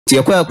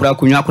Tia kwa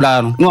kunwa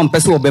kura no no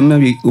mpese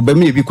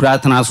obemi bi kura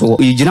tena so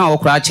yigina wo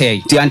kura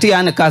che ti anti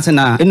ya ne kase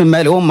na enu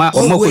mele wo ma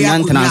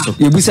kunwa tena so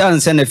yebusa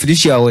anse na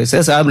fidishia we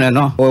se sa abne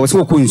no wo se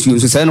ko nsuo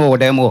so se no wo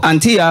dem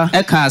anti ya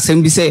e ka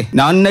asem bi se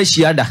na on na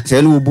hia da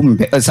se no obu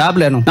mbe sa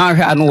abne no na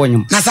hwe anu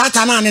wonyum na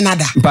sata na ne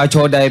nada mpa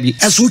cho da bi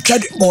esu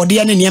twed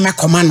bode ne niam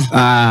koma no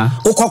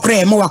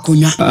ukokora e mo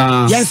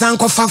wakonwa yensan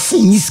ko fa fu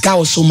niska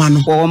osoma no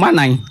wo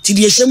manan ti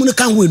de hyemu no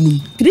kan wenum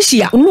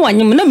fidishia unu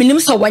wanyum na minim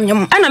so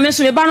wanyum ana me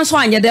so me ba no so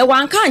anye de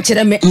wan kan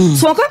kire me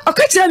so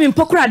oka kire me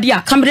mpokura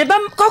dia kamre ba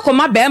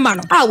kokoma be ma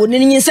no a wo ne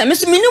nyinsa me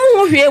so minim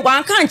ho hwe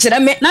wan kan kire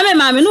me na me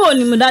ma me no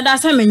onim dada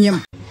sa menyem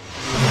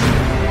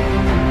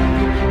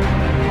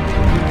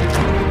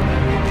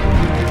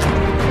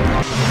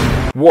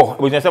Wo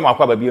we say ma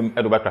kwa ba biem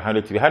edo bakra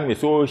 100 TV had me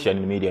social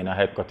media na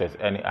headquarters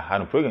any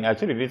ahano program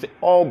actually this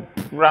all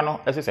brano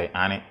say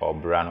ane or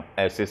brano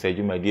say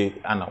jumadi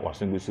ana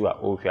wasungusu a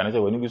o hwe na say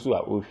wanugusu a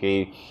o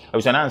hwe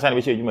abisa na ansa na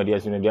be say jumadi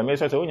asu no dia me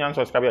say onya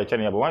subscribe ya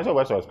channel ya but once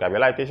you subscribe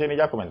like share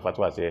media comment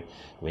fatwa say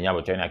we nya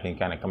bo channel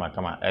akinkan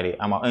kama ere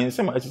ama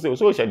ensema say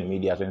social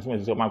media so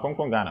ensema say ma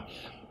konkon Ghana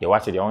they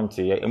watch the on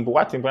say empo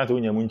what important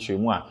onya mu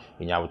nchiremu a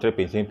nya bo tre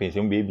pensen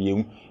be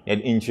ebiem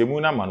nchiremu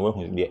na man we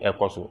hu de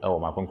ekoso e wo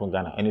ma konkon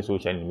Ghana any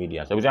social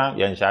media so bijan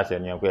yen sha se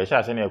ne kwa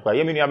sha se ne kwa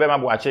yemi nua be ma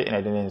bo ache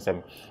na de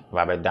nsem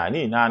ba be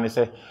dani na ne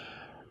se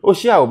o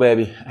shia o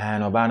baby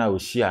no ba na o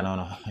shia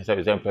no se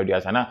be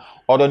producer na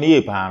odo ne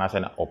ye pa na se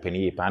na open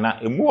ye pa na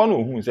emu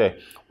ono hu se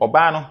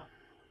oba no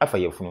afa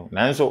yefunu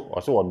na nso o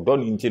so odo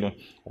ni nti no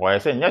o ye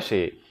se nya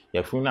hwe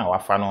yefunu na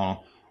wafa no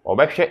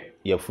obehwe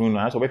yefunu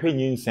na so obehwe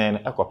nyinsen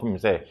ekopem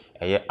se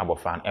eye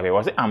abofan ebe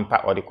wo se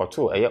ampa o de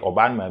koto eye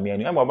oba no mami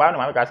anu e oba no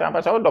mami ka se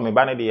ampa so do me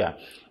ba ne de ya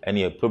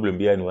ene problem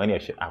bi anu ene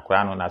hwe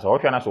akora no na so wo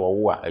hwe na so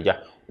wo a aja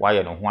wa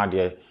ye no ho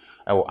ade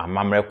ewo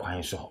amamre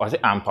kwan so o se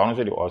ampa no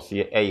so de o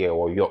se eye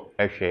wo yo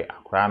ehwe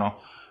akora no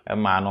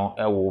ma no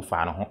ewo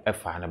fa no ho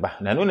efa ne ba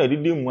na no na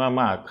didi mu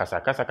ama kasa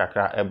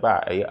kakra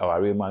eba eye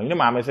aware ma ni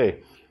ma me se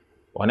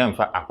one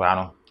mfa akora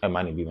no e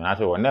ma ne bi na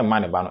so one ma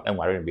ne ba no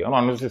enware ne bi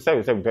ono no se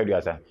se pedi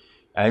asa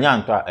enya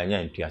nto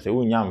enya ntua se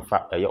wunya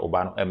mfa eye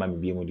oba no ema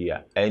mebie mu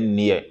dia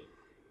ennie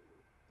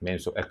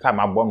menso e ka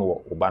mabɔ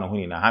no oba no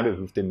huni na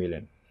 150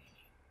 million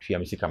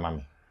fiam sika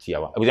mame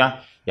tiawa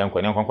abuja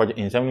yankɔ ne nkɔnkɔ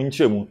nsɛm no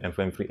nkyeremu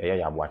emfamfiri eye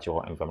ya aboache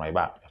ho emfamai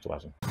ba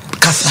atoaso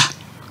kasa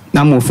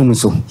na mofum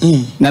so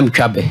na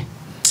metwa be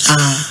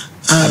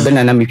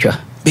abena na metwa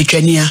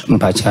betwania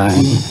mpacha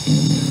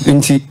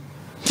nti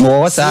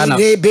mo wasa na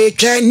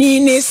betwani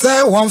ni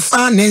se won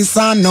fa ne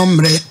nsa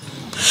nomre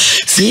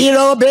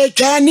Siro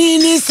betwani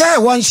ni se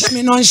won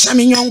shami non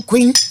shami nyon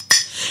queen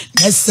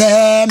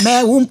nese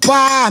me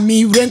umpa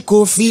mi ren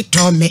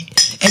kofitv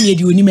eni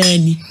edi oni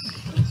mani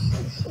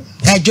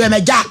ejo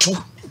me jatu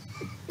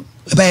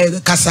be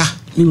kasa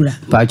niura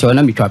pa cho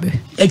na mitwa be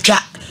etwa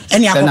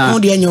eni akoko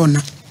de enye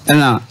ona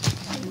na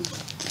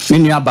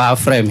minu aba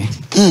frame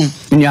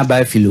minu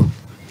aba filo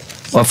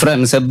o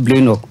frame se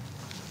bleno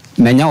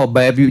menya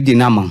oba bi di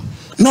naman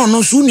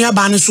no so nua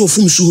ba ne so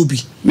ofum so obi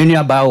me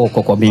nua ba wo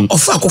kokobin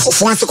ofa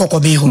akofofo anse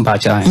kokobin ho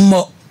mpacha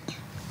mo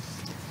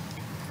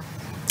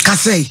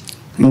kasei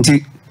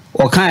nti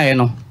o kan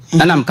no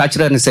na m ka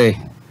kire ne se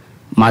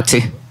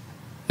mate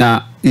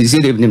na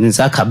izire bi ne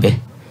saka be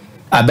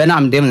abena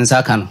am dem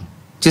saka no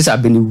tisa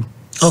benu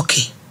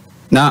okay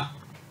na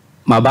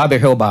ma ba be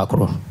hwe ba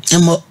akro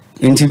mo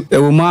nti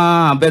ewo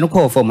ma be no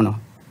ko fom no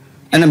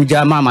na m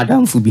ja ma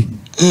madam fu bi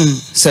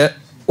se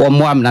o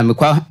mo am na me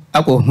kwa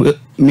akọ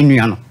me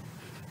nua no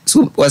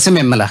so wase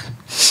memla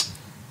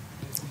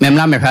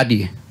me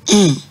hadi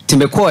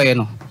timbe koye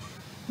no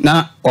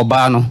na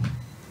oba no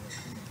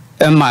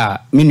ema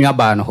minua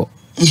ba no ho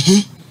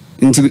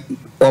nti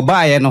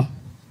oba ye no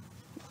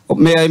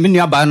me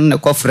minua ba no ne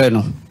kofre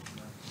no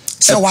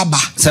se waba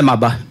se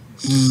maba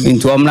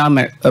nti omna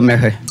me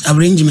he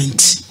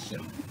arrangement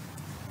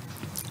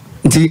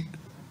nti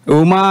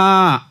o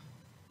ma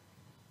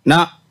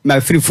na ma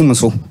free fum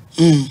so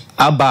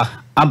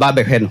aba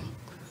be he no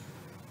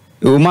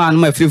o ma no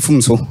ma free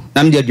fum so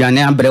na me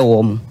aduane abre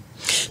wo mu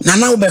na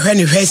na obehwe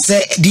ne hwe se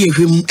de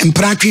ehwem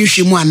mpra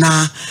twehwe mu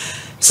ana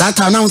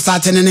sata na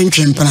usate ne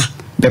ntwempra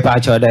be pa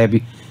cha da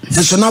bi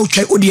so na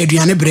utwe odi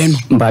aduane bre no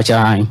mba cha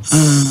han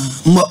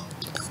mo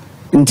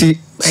nti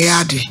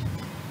ayade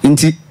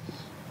nti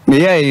me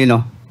ye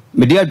no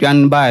me de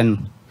aduane ba no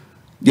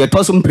de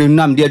tosum pre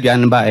nam de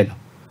aduane ba no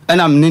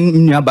enam ne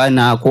nua ba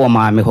na ko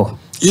ma me ho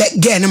le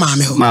ge ne ma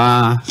me ho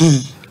ma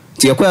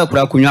ti ekwa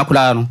kura kunwa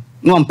kura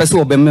no mpese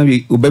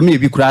obemi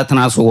bi kura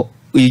tana so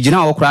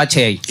yigina wo kura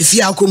che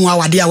ifi akomu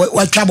awade a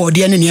watwa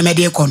bode ne ne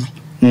mede ko no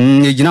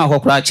yigina wo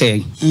kura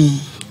che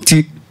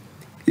ti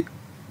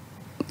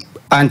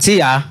anti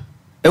ya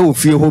e wo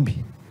fie hobi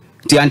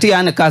ti anti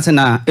ya ne kase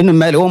na enu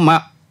mele o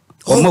ma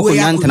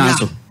kunwa tana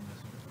so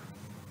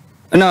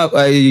na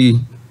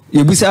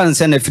yebusa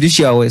anse na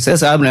fidishia we se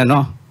sa abne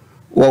no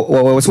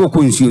wo so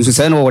ko nsuo so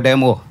se no wo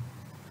dem wo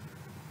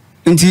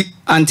nti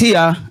anti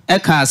ya e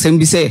ka asem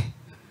bi se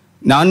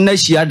na na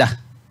shiada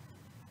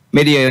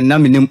media na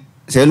minim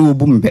se no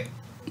obu mbe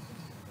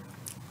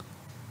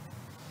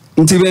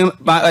Nti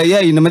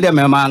yeah in the media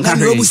man kan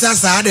no busa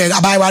sa de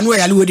abaiwa no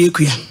ya le wode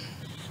ekua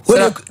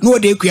no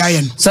wode ekua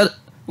ye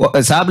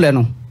no sa ble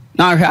no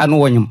na hwe anu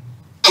wonyum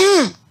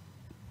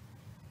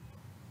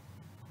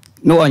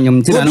no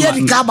wonyum ti na no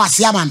bi ka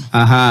basia man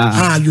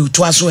you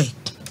to aso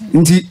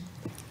nti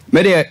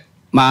media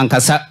man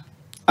kasa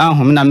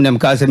ahom na menem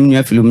ka se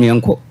menua filumi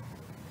enko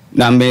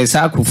na me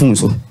sa akufun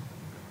so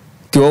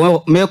ti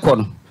o me ko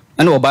no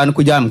na oba no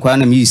kujam kwa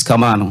na mi iska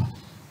ma no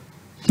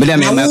media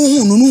me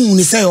hu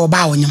ni say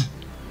oba wonyam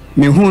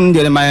me hu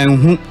de ma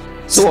hu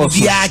so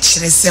bi a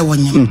kire se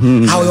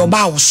wonyam how your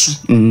ba wo so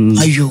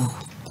ayo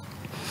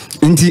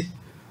nti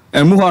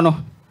emu ho no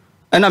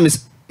na me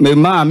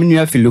ma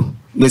menua filo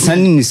me san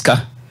ni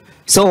iska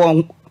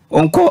so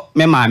onko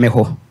me ma me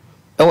ho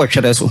e wo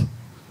twere so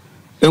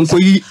enko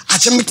yi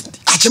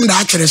achim da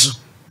atwere so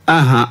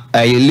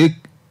ay lake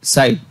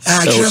side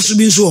atwere so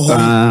bi so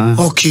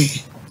ho okay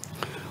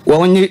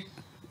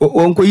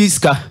wonko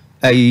yiska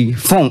ay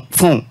fon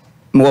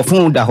mo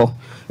fon da ho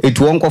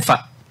etu wonko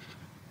fa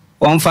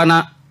wonfa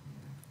na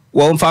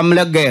wonfa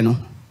mlege no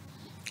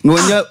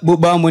nya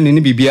boba mo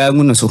ni bibia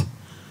ngu no so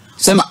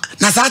sema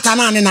na sata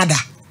na ne nada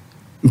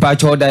mpa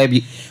choda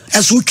bi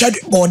esu twed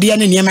bode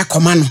ne ne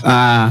mekoma no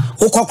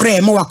ukokora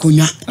e mo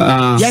wakonwa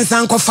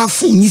yensan ko fa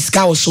fon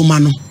yiska o so ma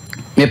no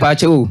me pa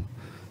che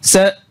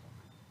se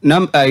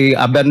nam ay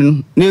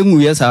aben na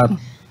engu yesa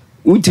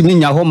utimi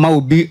nya ho ma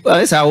obi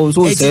esa wo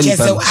so se ni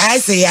pa I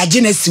say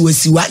agene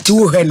siwasiwa ti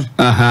wo hwe no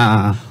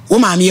wo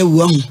ma me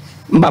ewu ahu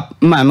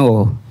ma me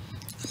wo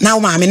na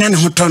wo ma me na ne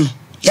hoto no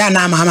ya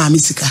na ma me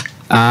sika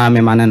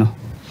me ma ne no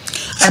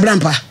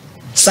abrampa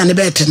sane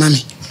bet na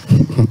me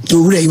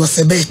to wure you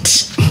se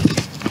bet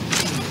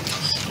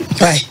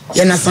ai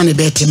ya na sane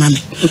bet ma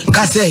me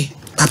ka say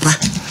papa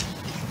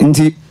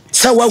nti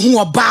se wa hu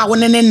oba wo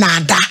ne na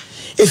ada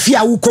efi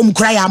a wukom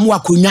kra ya mo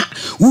akonya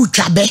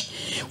wutwabe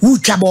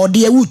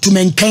ode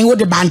wutumenkan wo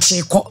de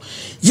banche ko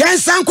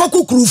yensan ko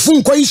kukurufu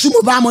nko yisu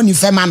mo ba mo ni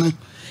fema no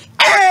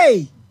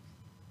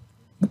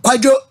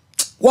kwajo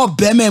wo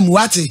bema mu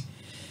ate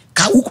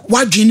ka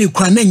wadwen ne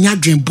kura na nya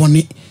dwen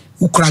bone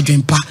ukura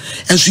dwen pa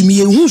enso mi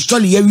ye hu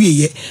story ya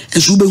wieye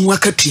enso be hu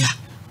akatua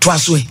to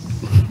aso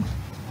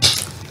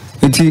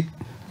enti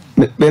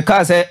be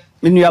ka se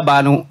minua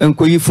ba no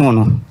enko yi fun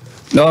no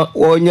no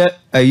onye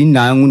ayi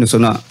na ngu no so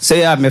no se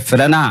ya me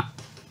frɛ na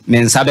me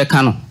nsa be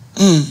ka no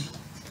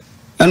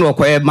eno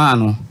ko e ma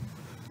no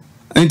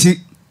enti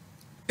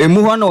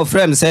emu ho no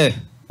frɛ me se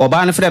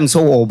oba ne frɛ me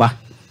so wo oba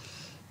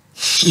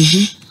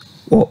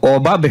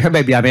oba be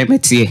hebe bia me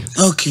metie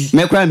okay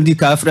me kra me di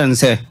ka frɛ me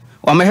se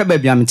o me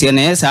hebe bia metie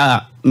na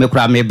esa me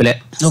kra me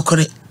ble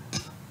okore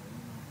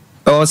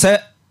o se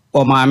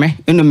o ma me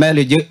enu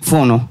meleje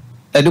phone no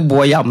e de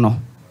bo yam no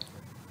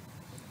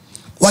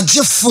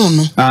waje phone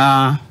no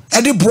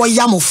e de bo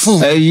yam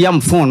phone yam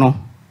phone no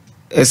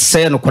e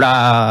se no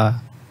kra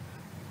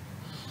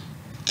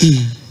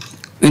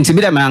nti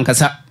bi da me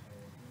ankasa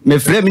me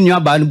frɛ me nua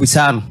ba no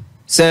busa no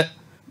se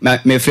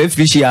me frɛ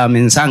frishi ya me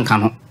nsanka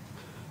no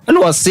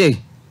eno o se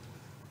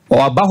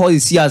o aba ho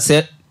isi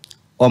ase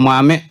o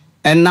maame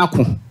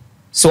enako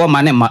so o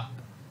mane ma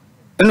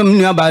eno me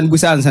nua ba no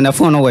busa nsa na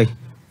phone no we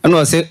eno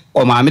o se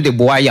o maame de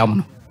bo ayam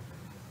no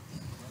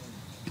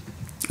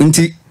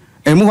nti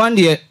emu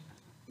hande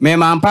me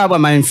mampa ba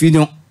manfi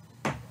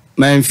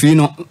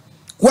no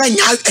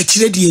wanya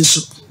akire die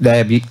nso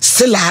da bi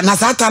sila na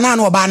satana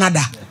na oba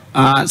nada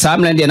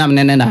samle de nam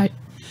nene na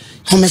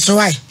homeso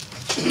wai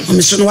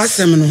homeso no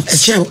wasem no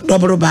ehye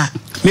dobro ba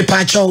me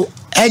pa chaw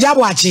eja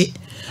bo achi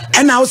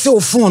e na wo se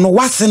ofun no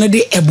wasene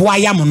de ebo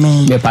ayam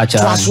no me pa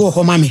chaw to aso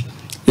ho mame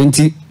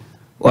enti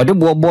ode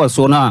bo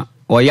so na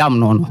oyam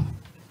no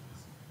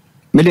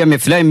me de me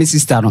fly me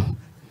sister no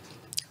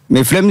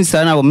me fly me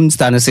sister na wo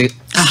sister no se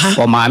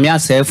o ma me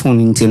asa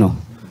phone nti no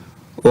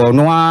o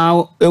no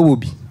a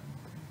ewobi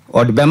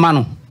o de be ma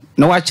no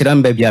no wa kire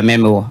mba bia me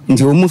wo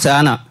nti o mu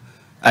sa na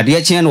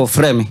ade kyen no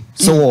frɛ me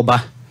so wo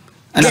ba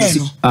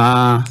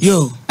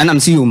anam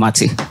si you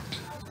mate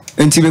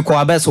nti be ko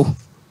abeso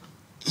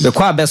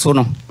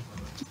no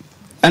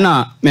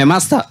ana me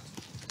master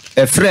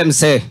e frɛ me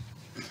se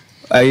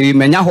ai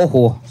menya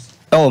hoho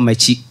e o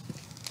machi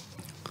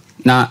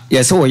na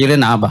yese wo yire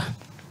na aba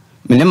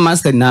me ne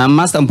master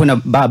mpona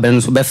ba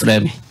ben so be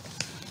frɛ me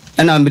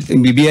ana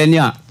bibia ni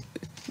a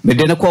me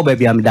de ne ko ba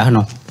bia me da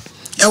no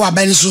e wa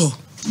ben so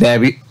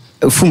baby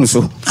fum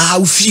so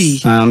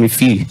ufie me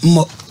fie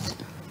mo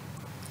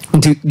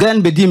nti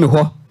gan be di me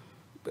ho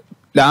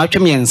la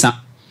atwemiensa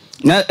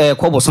na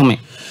koboso me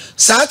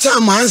sata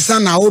amansa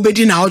na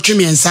obedi na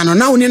atwemiensa no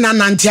na woni na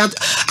nante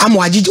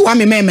amwagigi wa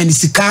me ni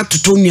sika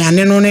toto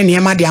nuane no ne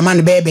niema de ama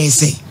ne bebe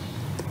se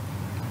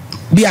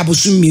bi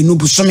abosum mienu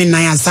bosom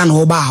nan ansa na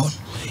oba ho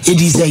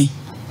edi sei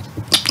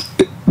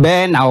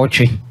be na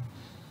otwe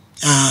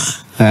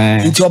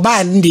nti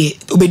oba ndi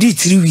obedi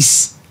 3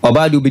 weeks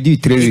oba de obedi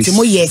 3 weeks nti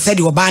mo ye se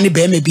de oba ne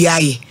be ma bi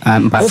aye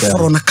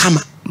oforo na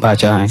kama ba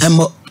cha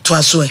emo to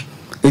aso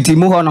nti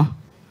mo ho no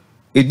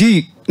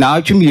edi na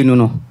atwemienu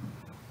no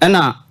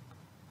na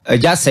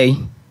eja sei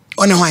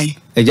one hwan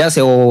eja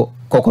sei o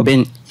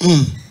kokoben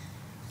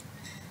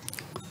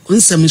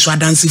unsem so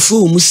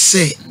adansifo mu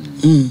se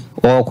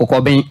o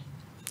kokoben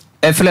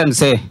eflem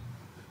say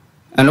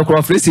eno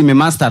kro fresi me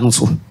master no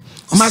so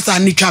o master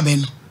ni twabe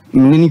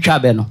no ni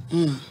twabe no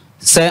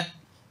se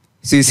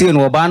sisi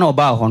no oba na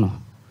oba ho no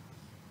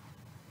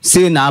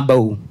se na aba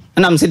o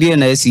na me se de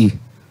na asi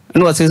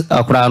eno o se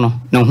akura no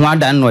ne ho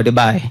adan no de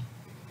bae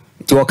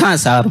ti o kan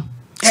saaro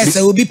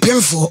ese obi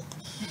pemfo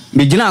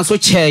me gina so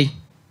chei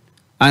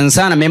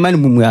ansa na me ma no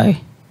mumu ai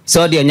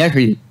so de anya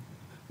hwe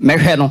me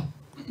hwe no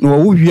no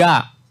wo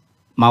wia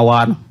ma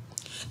wa no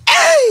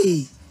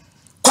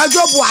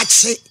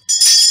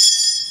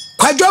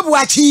kwadwobu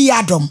achi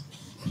yadom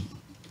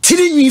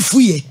tiri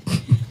nwifuye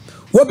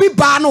obi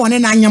ba no one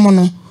na anyam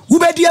no wo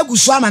bedi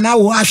agusu ama na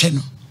wo ahwe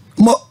no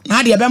mo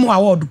na de be mo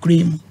award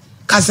kure mu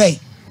ka say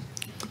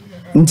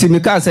nti me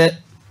ka say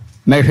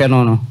me hwe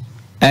no no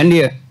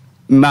ene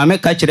ma me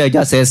ka kire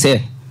ja say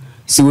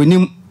si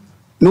wonim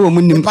no wo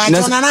munim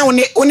na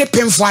one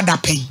pemfo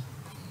adapen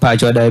pa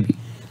joda bi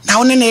na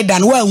one na eda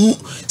no wa hu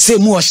say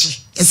mu ohye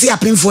esi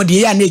apemfo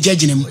de ya na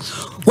ejagine mu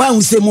wa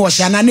hu say mu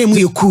ohye na mu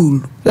e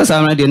cool that's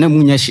how de na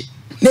mu nya hye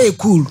na e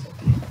cool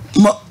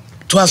mo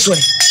to aso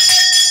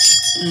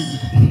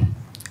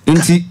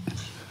nti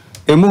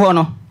emu ho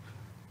no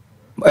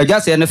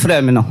eja say ne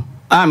frɛ me no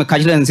a me ka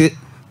kire nsi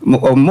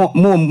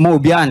mo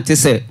obi ante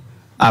say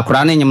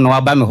akura na nyim no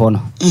aba me ho no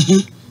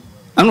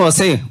ana o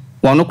say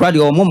wono kura de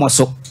o mo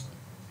so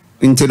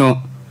nti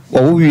no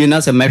wo wi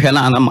na se mehwe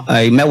na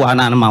mewa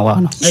na ma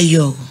wa no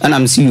ayo ana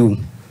am see you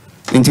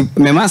nti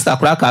me master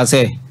kura ka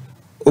say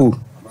oh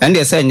and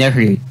they say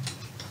nyehwe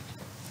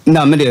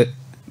na me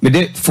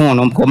de phone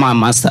no ko ma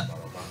master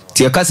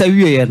ti ka sa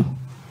wiye no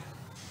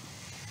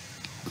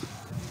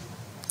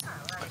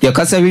ya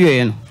ka sa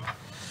wiye no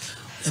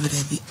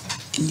ebedebi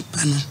ni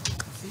pano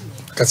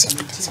kasa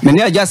me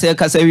ne aja say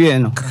ka sa wiye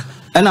no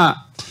ana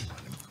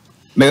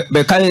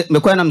me kai me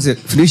ko na me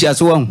Felicia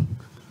so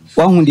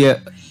wa hu de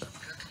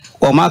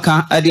o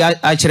maka adi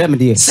a kire me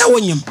de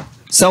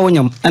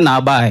sawonyam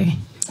na bae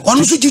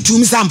onu so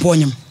titum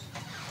samponyam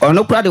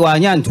ono kura de wa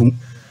anya ntum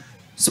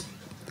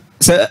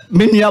se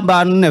menia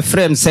ba no na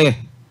frame say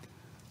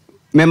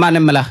me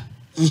manemla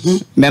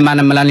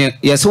ne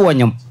yeso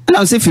wonyam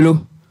na se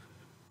filo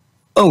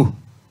oh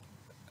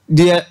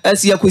de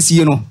asia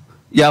kwesi no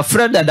ya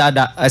freda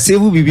dada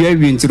asevu bibia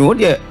wi ntino wo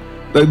de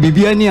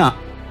bibia ni a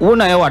wo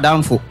na ye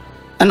wadamfo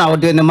na wo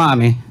de ne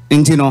maame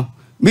ntino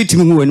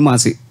bitimi hu wani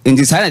mase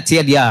nti sa na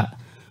tie dia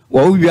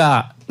wo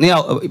wia ne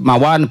ma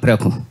wan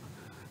preko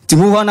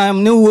timu ho na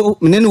ne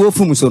wo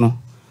fum so no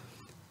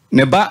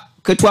ne ba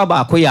ketwa ba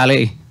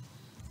akoyale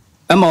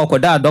ma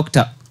okoda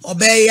doctor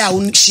obey ya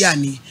unhia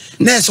ni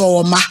nurse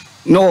wo ma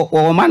no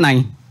wo ma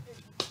nan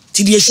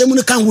ti de hyemu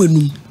no kan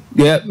wenum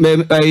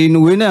de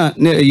no we na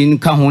yin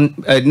ka ho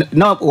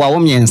na wa wo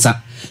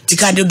myensa ti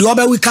ka de do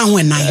oba we kan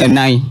ho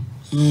nan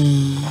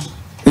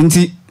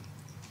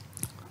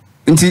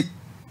nti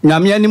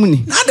nyame anim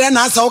ni na de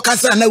na asa wo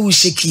kasa na wo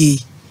hyekie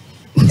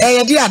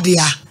ye de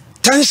adea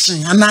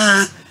tension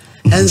ana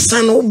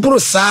ensan no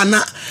brusa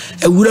na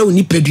awura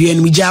oni padua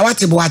no gya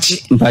wate bo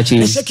ache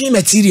e shaking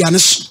material no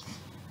so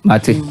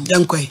mate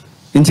yankoi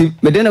nti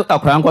me de na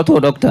akra nkoto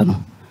doctor no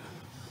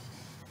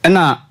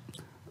na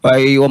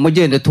ai wo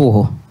moje ne to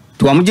ho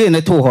to wo moje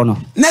ne to ho no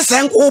na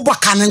sen wo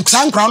boka ne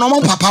san kra no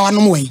mo papa wa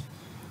no mo wen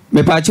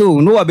me pa che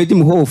no wa bedi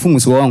mu ho ofum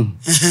so won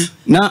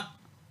na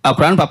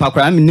akra no papa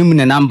kra me nim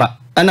ne number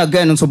ana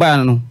ga no so ba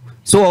no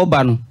so wo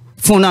ba no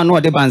phone na no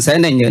de bansa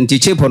na nya nti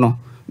chepo no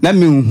na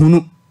me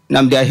nhunu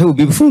na me de ahe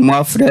obi phone mu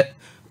afre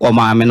o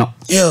maame no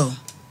yo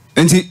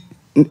nti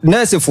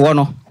nurse fo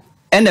no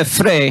ene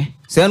frɛ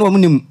se no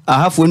munim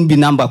aha phone bi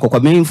number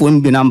kokome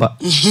phone bi number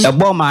e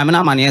bo maame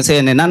na mane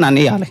se ne nana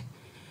ne yale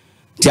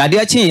ti ade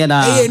a chin ye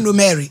na no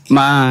Mary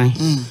ma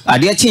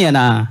ade a chin ye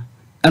na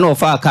ene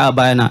ofa aka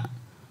ba na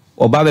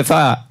oba be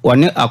fa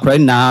woni akora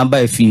na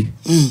ba fi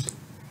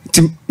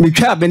ti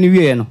mitwa be ni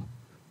wie no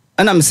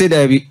ana me se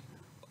da bi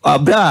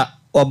abra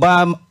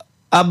oba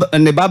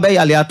ne baba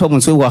yale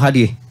atom so wo ha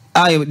de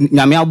a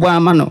nyame abo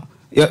ama no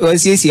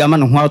asiesi ama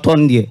no ho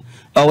aton de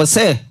o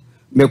se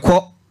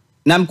mekɔ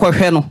na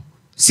mkɔhwɛ no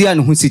si a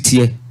ne ho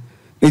sitie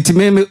enti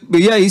me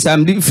ya isa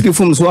am free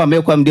from so a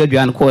mekɔ am de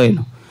aduane kɔe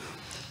no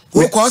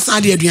wo kɔ sa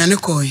de aduane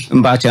kɔe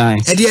mba chan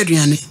e de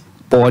aduane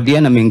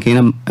bɔde na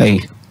menkena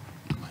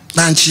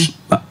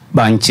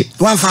banchi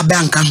wan fa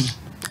banka ho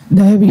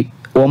dabi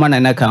wo mana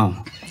na ka ho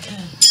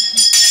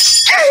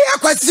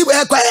akwasi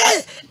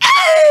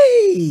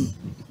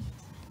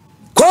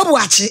ko bu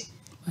achi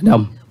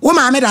madam wo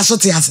ma me da so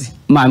te ase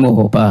ma me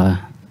ho pa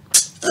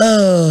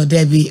oh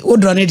Debbie wo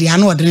dro ne de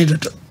anu ode ne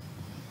dodo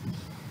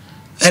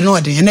eno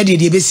ode ene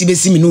de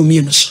besi mi no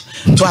mi no so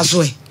to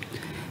aso e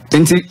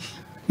enti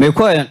me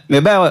kɔ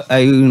me ba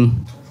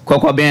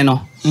kokɔ ben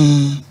no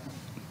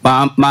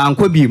ma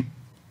anko bi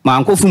ma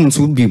anko fum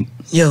so bi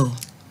yo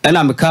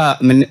ena me ka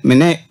me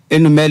ne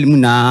enu mel mu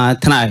na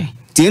trai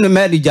ti enu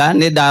mel ja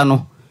ne da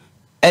no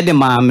e de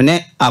ma me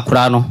ne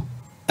akora no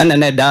ena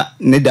ne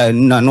da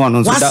na no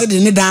no so da wase de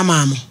ne da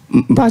ma mo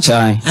ba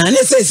chai ana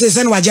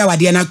se no waje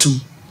awade na tum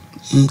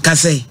ka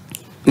sei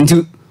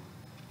nti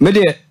me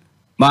de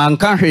man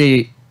kan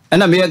hwe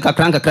na me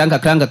kakran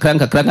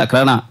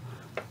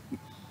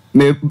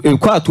me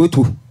kwa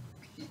tutu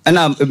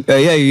na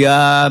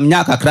ya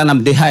nya kakran na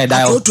de hai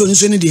da tutu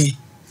nso ne de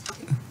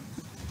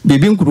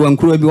bibi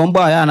nkuru bi won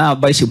ba ya na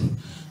ba shim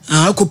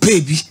ko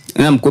pay bi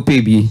na ko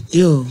pay bi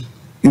yo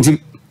nti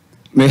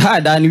me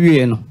hai da ni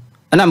wie no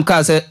na m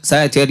ka se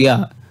sa te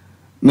dia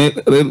me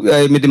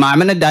de ma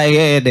me ne da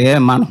ye de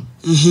ma no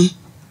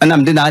na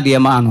m de na de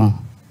ma no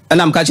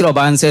na m ka chiro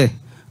ba nse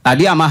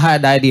ade ama hai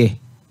da de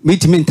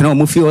mitimi ntena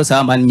mo fi o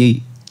sa man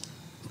nyi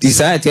ti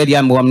sa te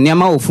dia mo ne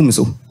ma ofum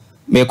so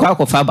me kwa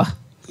ko fa ba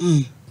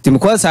ti me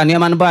kwa sa ne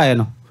ma no ba ye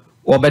no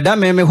obeda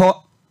me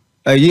ho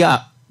ayi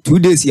a 2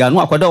 days ya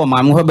no akoda o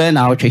ma me ho be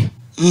na otwe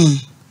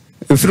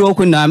efiri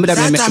okun na me da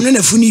me sa tam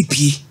na funi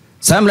pi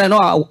samle no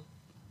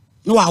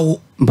awo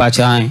ba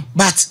chan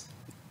but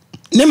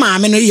ne ma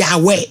me no ya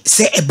we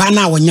se eba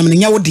na wonyam ne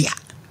nya wo dia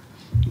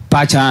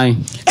pa chan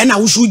e na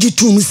wo suji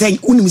tum se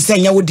unim se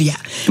nya wo dia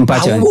pa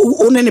chan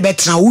o ne ne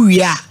betra wo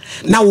wi a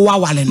na wo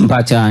awale no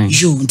pa chan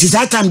yo nti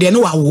that time de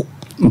no wawo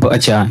pa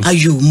chan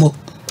ayo mo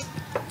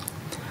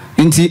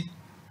nti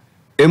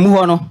emu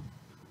ho no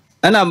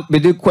ana be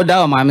de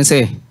koda o ma me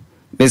se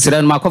be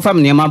sira no makofa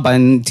me ma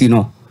ban ti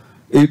no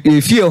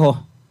efie ho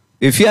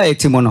efie a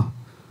etimo no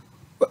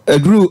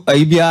aduru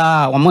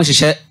ayibia wo mo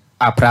hyehyɛ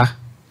apra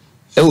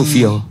e wo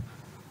fie ho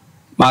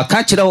ma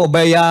ka kire wo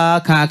ba ya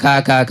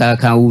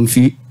ka wo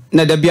mfi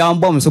na da bia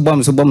bom so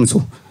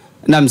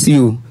na msi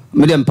yo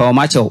me dem pa o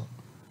ma chew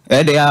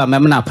e de ya me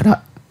na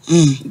apra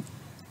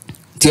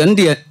ti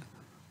ende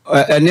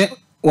ene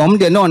wo mo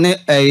de no ne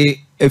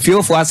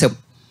efie fo asem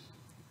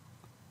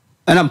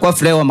ana mko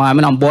frɛ wo ma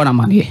me na mbo na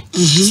mane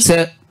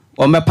se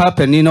o me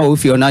papa ni na wo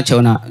fie na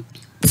chew na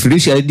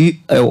filisha di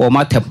o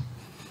matem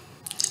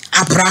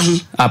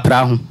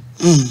apra ho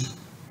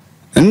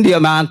ndi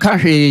ma ka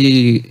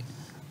hwe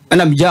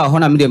ana mja ho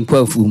na me dem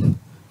kwa fu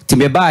ti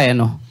me baaye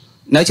no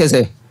na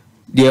chese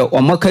de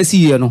o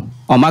makasi ye no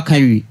o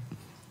makan wi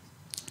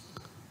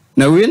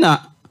na we na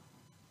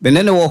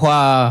benene wo ho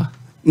a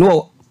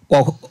no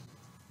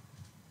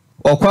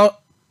okwa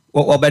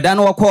obeda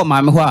na okwa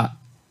ma me ho a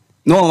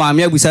no ma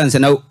me abusa nse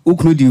na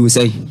ukunu di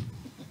usai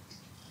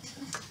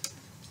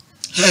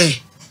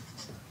hey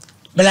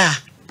bla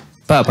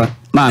papa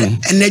mami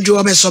enejo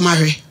obeso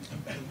mahwe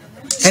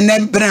ene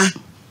bra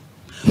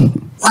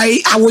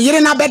wai awoyere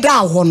na beda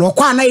ho no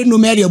kwa na enu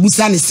meri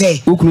abusa ne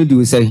se ukunu di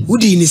usai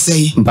udi ni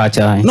sei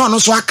mpachan no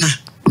so aka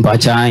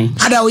mpachan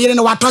ada woyere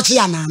na watoche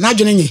ya na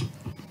dwene nye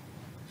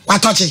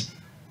watoche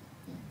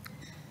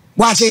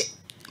wache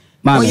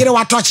woyere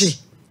watoche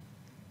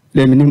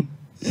leminim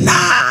na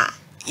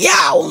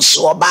ya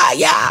onso oba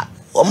ya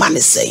o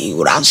mane sei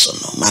uranso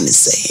no mane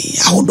sei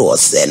ahodo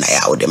ose na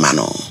ya ode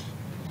mano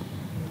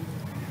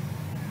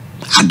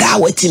ada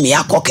wetimi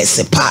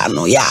akokese pa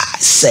no ya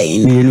sei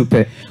ni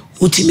pe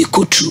utimi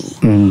kotu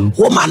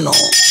wo mano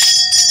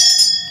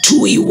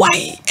tuwi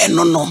wine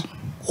eno no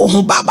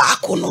ohun baba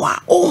akono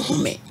a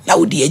ohume na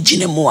wodi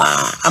agine mu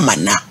a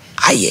amana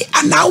aye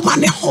ana o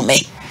mane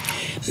home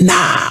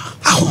na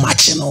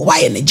ahomache no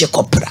waye ne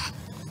jekopra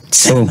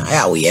sena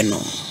ya wo ye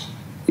no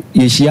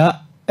yeshia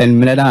en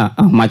menada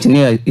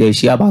machine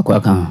yeshia ba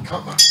kwa kan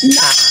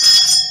na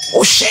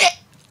o she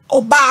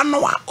oba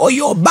no a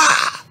oyoba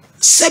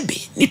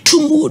sebe ni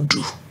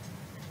tumuodu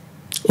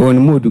on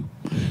modu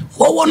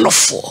wo no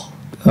fo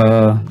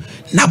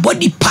na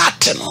body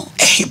part no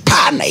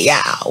pa na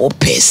ya o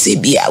pese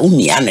bia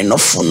umiane no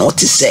fo no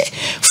te se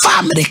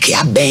family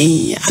ke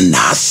ben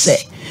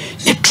anase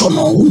ne to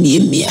no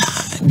umiemia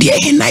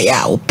de na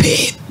ya o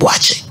pe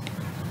boache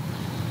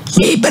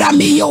me bra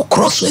me yo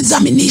cross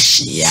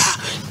examination ya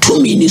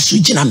 2 minutes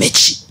ugina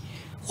mechi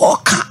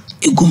oka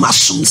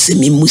egumasum se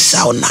me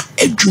musa ona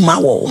adwuma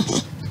wo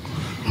ho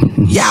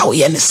ya o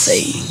ye ne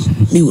sei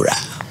miura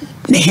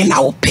ne he na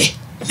o pe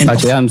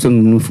ache am so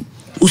nufu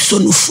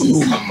usonufunu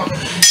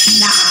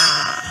na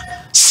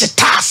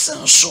setas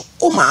so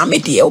o ma me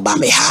de o ba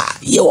me ha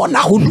ye wona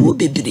hodu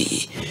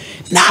bebre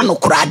na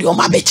anokura de o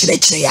ma be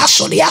kire ya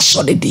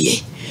sode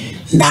de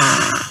na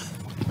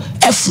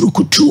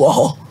afrukutu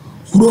ho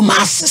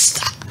Roma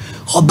sister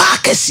oba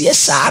kese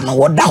sa no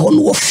woda ho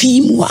no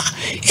fimu a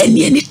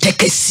ene ni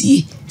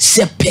tekesi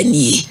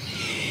sepenie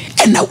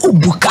ena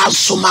obuka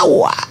soma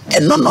wo a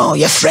eno no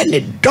ye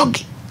friend dog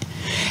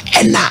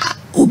ena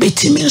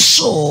ubetimi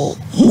so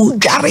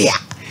mudaria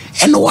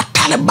eno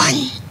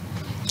wataleban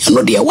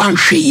eno de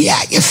wanhwe yi a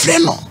ye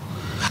friend no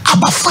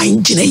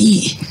abafan gina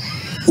yi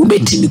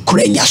ubetimi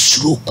kuranya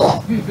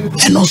stroke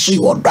eno so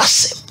yo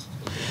dwasem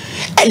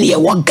ene ye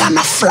wo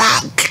Ghana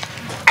flag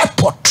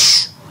airport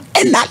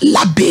ena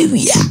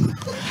Liberia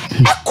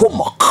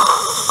akomok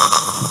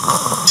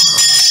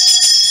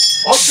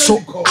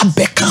so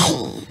abeka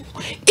ho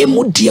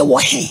emudie wo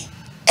he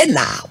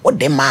ena wo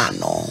de ma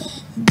no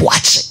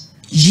boache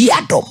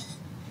yiadom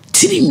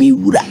tiri mi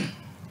wura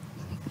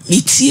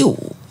mitie o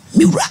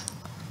mi wura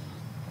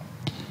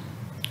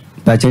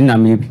bache na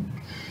mebi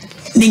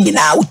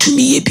ningina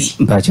utumi yebi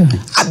bache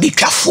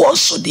abitwafo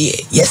so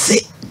de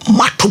yese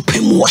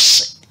matopem wo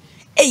hye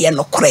eye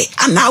no kore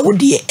ana wo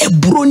de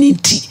eburo ni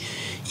ti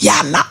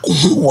ya na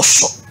wo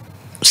so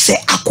se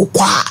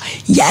akokwa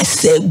ya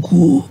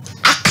segu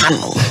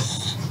akano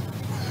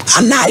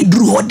ana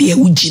iduru ho de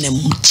ugina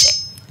mche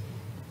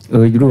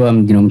iduru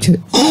am gina mche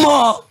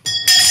mo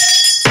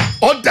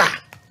oda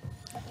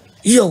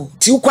yo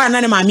ti ukwa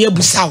na ne maame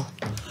abusaw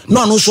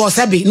no no so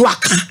sebe no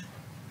aka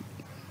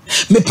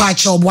me pa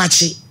cha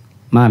oboachi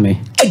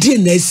maame edi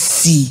na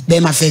si be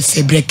ma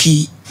fe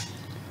breki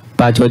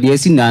pa cha odi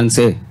esi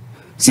nanse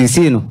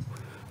sisi no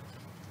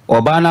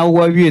oba na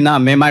wo wi na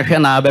me ma hwe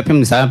na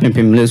abepem sa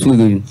pempem le su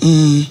gu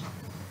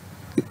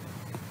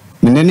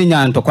meneni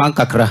nya ntokwan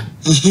kakra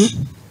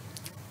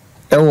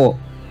ewo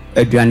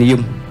aduane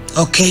yem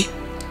okay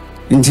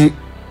nti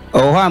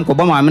o ha am ko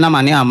ba maame na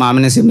mane a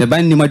maame ne se me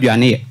ban ni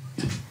maduane ye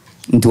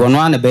nti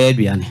ono ana be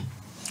aduane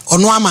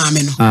ono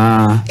amaame no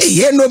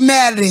ye no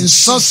mere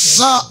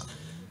nsoso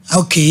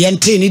okay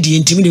yente ni di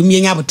ntimi de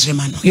mienya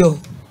abotrema no yo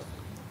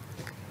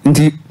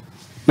nti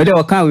me de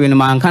o kan wi no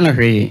man kan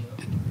hwe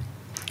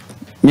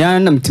nya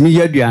na mtimi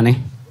ye aduane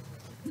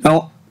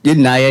no ye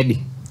na ye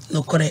di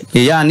no kore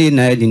ya ni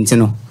na ye di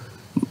ntino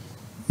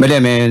me de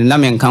me na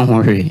me kan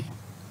ho hwe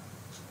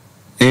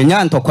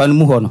nya ntokwan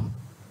mu ho no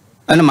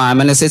ana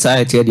maame ne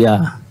society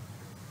dia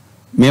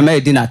me ma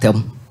di na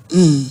tem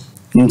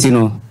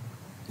ntino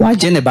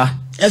waje ne ba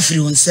every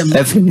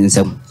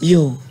nsem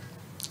yo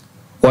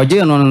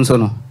waje no nso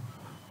no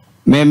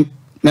me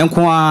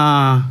nko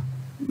a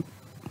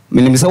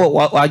minimisa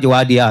waje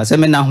wadia se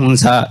me na ho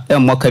nsa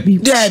emmoka bi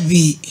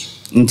dabi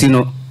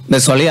ntino me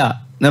solia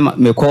na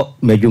me ko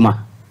medjuma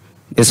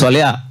me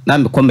solia na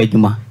me ko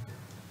medjuma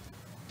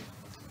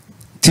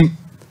ti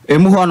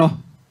emu ho no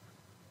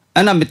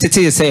ana me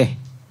tete se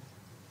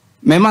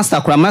me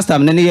master kura master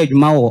me ne ye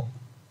adwuma wo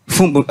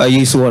fun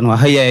ayiso no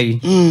ha yayi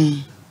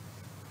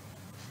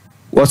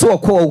waso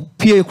ko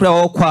pie kura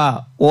wo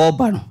kwa wo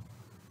ba no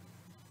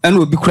ana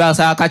obi kura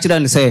sa aka kira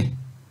ne se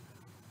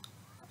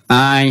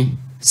ai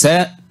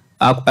se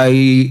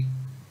ai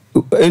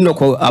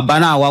enoko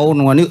abana wa wo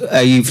no ni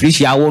ai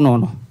frishi awo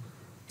no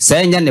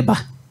se nya ne ba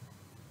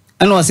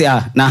ana o se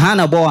na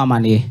hana bo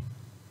amane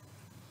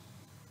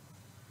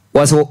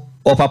waso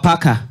o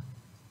papaka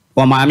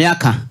o maami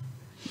aka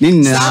ni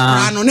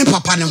na no ne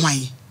papa ne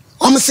hwan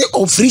o se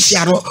o frishi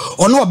aro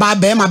ono ba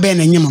be ma be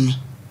na nyim no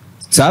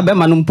sa be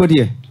ma no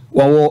mpodie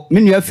wo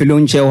menu afilo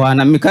nche ho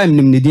na meka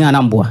nim ne din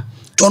anamboa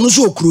to no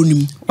so okuro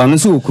nim ono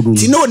so okuro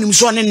ti no nim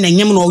so ne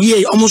nanyem no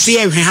ye omo so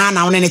ye hwe ha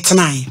na won ne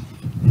tenan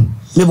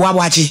me bo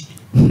aboachi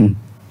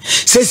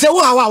se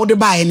wo ha wo de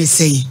bae ne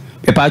sei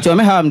pe pa cho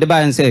me ha de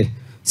bae se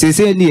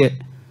se die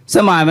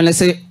se ma me ne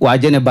se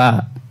waje ne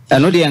ba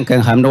eno de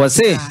enkan ham no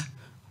se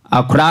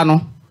akura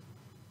no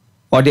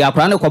o de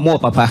akura ne ko mo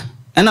papa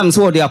enam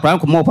se o de akura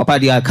ko mo papa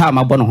de aka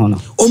ma bo no ho no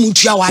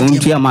omutua wa de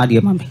omutua ma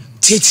de ma me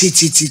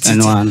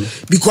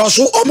because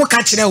omo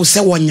ka kire wo se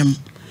wonyam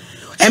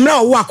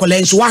emra wo akola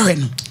nso wa hwe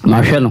no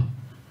ma hwe no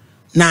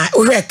na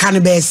wo hwe ka ne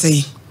be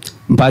sei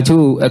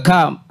mpachu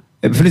ka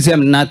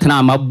filisem na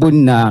tana ma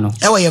bonna no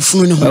e wo ye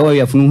funu ne ho e wo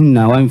ye funu hu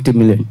na 150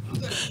 million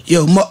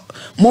yo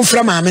mo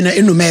fra ma me na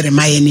enu mere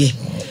maye ne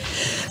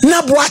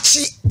na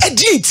boachi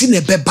edi ti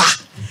ne beba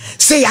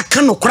se ya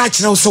ka no kora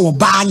kire wo se wo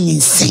ba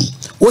nyinsen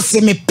wo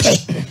se me pe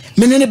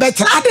me ne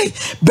betra ade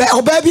be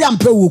oba bi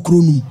ampe wo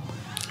kro num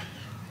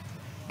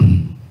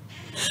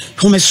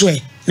home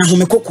swe na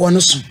home kokko no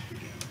so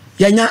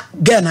yanya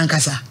girl na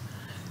nkasa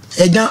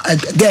yanya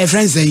girl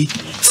friends aí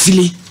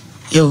fili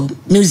yo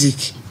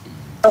music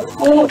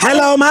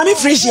hello mami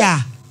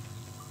Frisia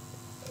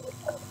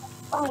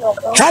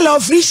hello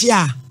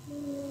Frisia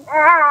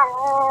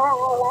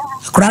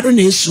kurado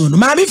na eso no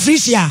mami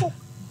Frisia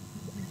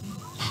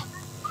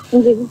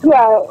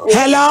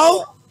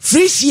hello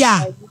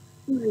Frisia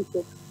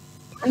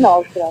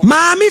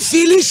mami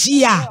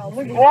Felicia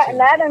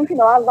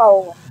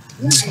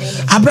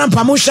Abraham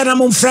pamusha na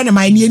mo friend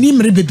my ni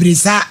mre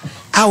bebresa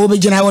a wo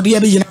begina wo de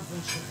begina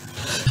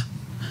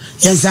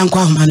yensan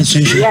kwa homa ne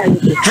sonhwe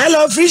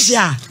hello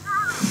Frisia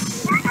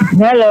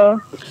hello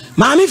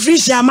mami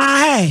Frisia ma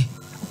he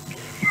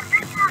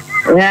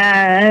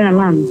na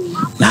mam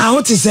na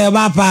ho ti se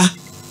papa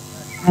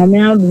ami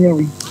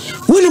abu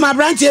wuni ma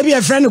branch e bi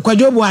e friend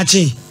Kwadwo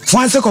Boachi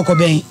fonse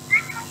kokoben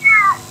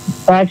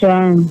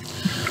pacha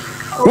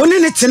wuni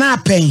ne tena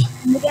apen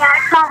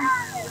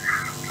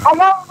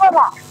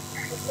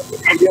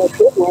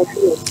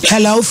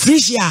hello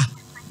Frisia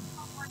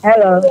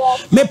hello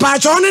me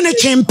pacha one ne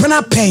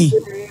chempena pen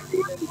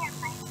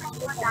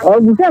o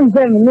bi sem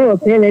no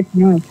delaytv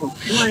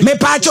me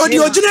pacha odi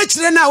ogina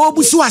kire na wo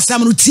busu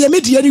asam no tie me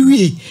de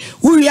wie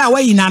wi a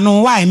wayi na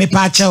no why me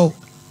pacha o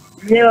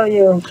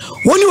yo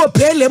woni wo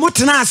pele mo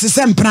tena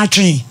asese mpena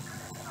twen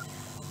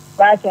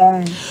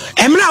pacha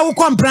emra wo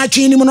ko mpena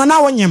twen ni mo na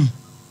wonyem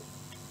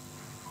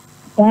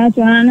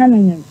pacha na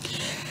nyem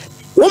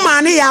wo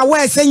ma ne ya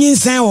wa esenyin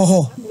wo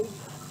ho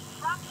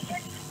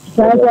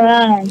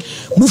pacha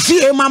mufi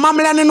e mama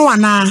mle no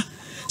ana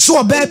so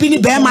oba bi ni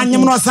be ma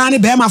nyem no san ni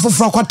be ma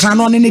foforo kwatra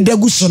no ne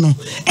daguso no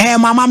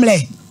mama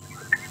mle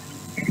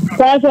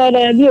Pastor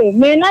Debbie,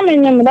 me na me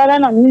nyam dada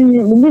na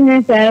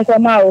me say ko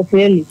ma o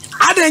feli.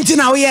 Adenti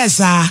na wo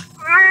yes ah.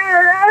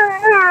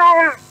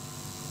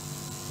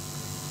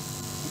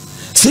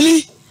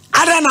 Sili,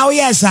 ada na wo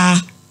yes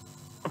ah.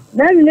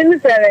 Na me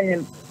say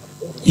nyam.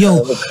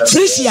 Yo,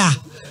 Frisia,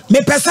 me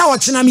pesa wo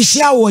chena me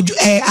hia wo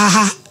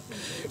aha.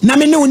 Na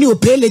me ne woni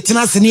opele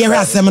tena se ne yehwe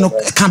asem no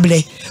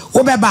kable.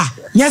 Wo beba,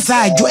 nya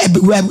sa aju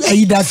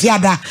ayida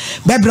fiada,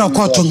 bebre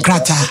okoto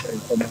nkrata.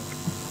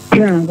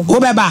 Wo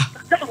beba.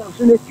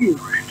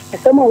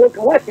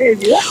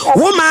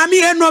 Wo mami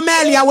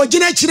enomeli a wo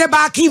gina chire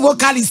ba ki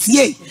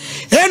vocalisie.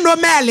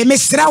 Enomeli me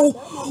sra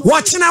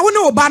wo chena wo ne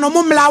oba no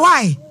momla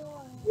wai.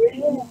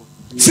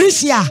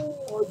 Frisia.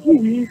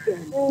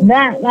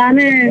 Na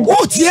ne.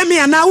 Wo tie me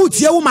ana wo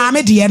tie wo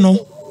mami de no.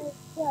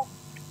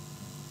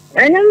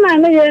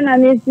 Enyam na ye na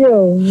nisi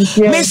o.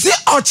 Me se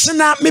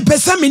ochina me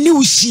pesa me ni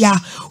uhia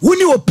wo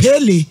ni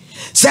opele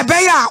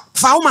sebeya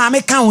fa wo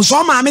maame kan wo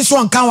so maame so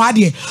nkan wa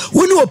de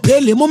wo ni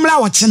opele momla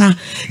ochina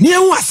ne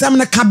ehu asem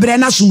ne kabre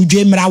na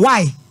sumdwe mra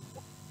why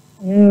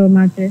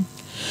Mate.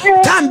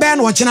 tan ben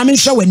ochina me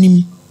hwe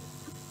wanim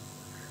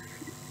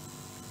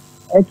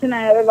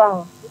Ochina ye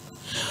ba.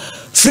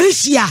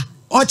 Frisia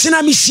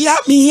ochina me hia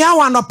me hia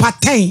wa no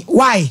paten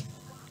why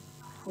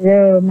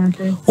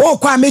Mate. o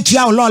kwa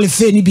metua o lol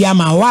fe ni bia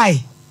ma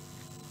why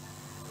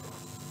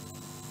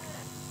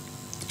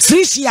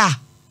Frisia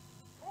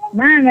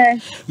Mame.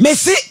 me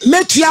si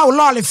metua o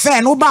lol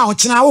fe no ba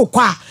ochina wo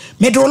kwa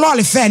me do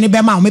lol fe ni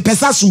be ma me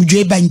pesa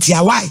sumdwe ba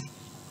ntia why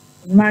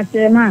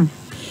Mate ma.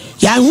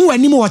 ya hu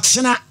wanim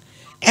ochina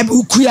e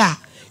ukua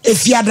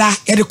efiada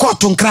e de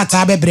koto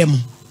nkrata bebrem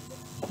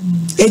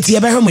eti e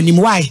be hwe manim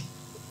why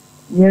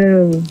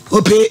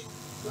ope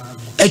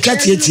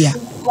etwati etia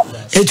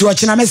eti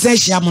ochina me se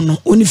hia mo no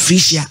oni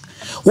Frisia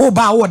wo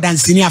ba wo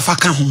dansini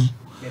afaka ho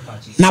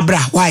na bra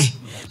why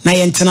na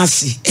ye ntena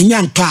se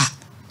enya nto a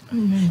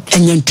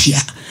enya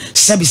ntua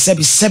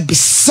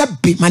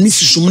sebi mani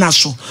susum na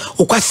so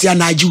okwasia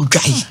na agi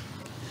udwai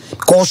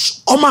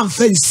cause o man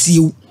fancy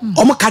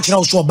o mo ka kira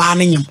wo so ba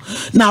na nyam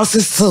na o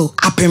still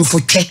apemfo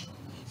twe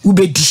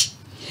ubedi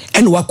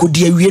ene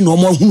wakodi awie na o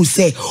mo hunu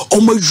se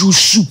o mo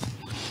yusu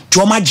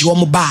to o ma gi o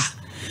mo ba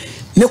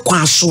ne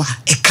kwa so a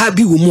e ka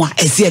bi wo mu a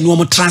ese ene o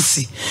mo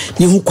transe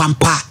ne hu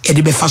kwampa e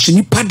de be fa so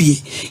nipa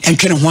de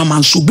entwe ne ho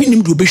amanso bi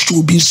nim de obehwe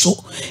obi so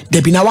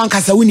de bi na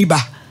wankasa woni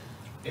ba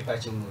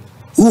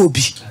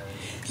obi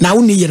na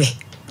woni yere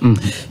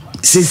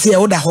sese e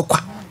woda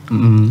hokwa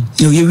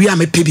yo ye wi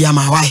amepe bi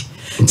ama why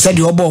said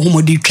the obo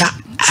homodi twa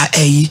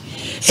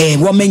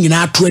wo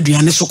manyina ato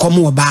aduane so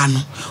komo oba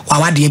no wa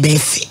wade be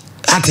efe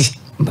ate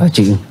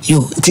Ghpage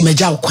yo nti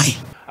meja okwan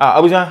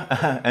abuja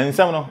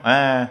ensam no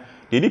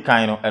dedi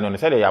kan no eno ne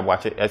said ya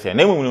boache ese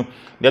na emu no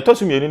de to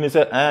so mienu ni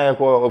se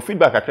ko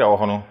feedback akra wo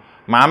ho no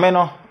maame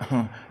no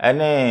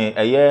ene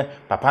eye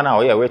papa na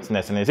oye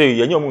witness ne say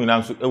yenye omu nyina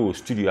nso ewo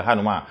studio ha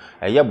no ma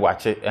eye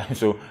boache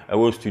so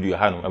ewo studio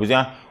ha no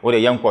abuja wo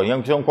de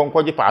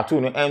yenko je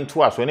paatu no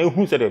ento aso na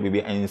ehu se de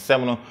bebe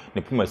ensem no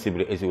ne puma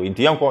sibre ese wo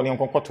nti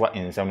yenko toa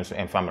ensem no so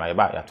enfamra ye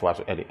ba ya to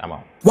aso ede ama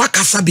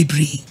wakasa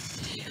bibri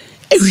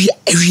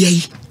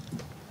ewie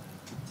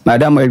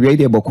madam ewie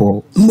de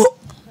boko mo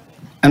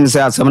am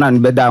say asamna ne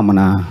beda mo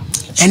na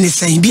ene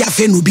say bi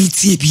afa no bi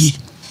tie bi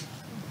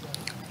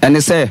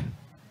ene say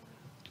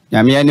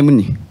nyame anim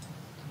ni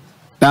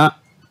na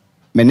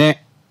mene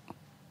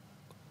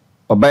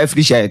oba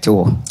Frisia ete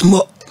wo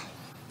mo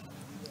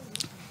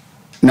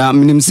na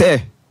minim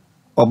se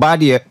oba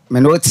de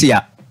mene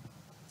otia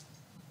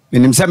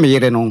minim se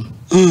meyere no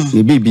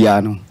ni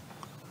bibia no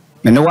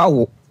mene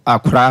wawo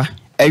akra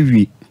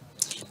awi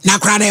na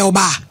kra na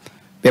oba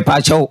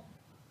pepa chew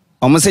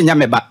omo se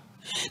nyame ba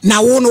na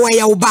wo no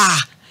ya oba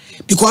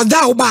because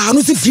that oba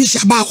no se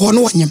Frisia ba ho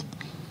no wanyam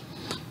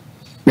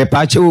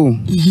pepa chew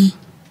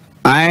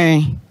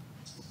ai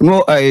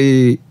no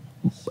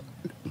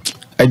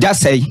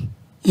just say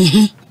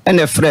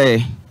ene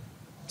frɛ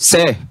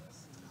se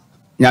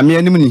nyame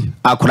anim ni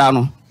akra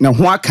no ne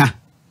ho aka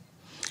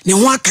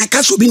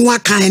ka so bi no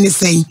aka ene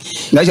say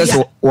na just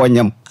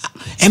wonyam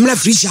emla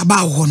Frisia ba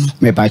ho no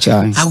me pa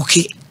cha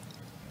okay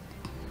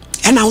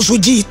ena wo so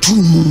gi tu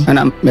mu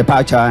ana me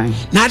pa cha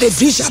na de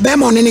Frisia be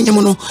mo ne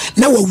nyam no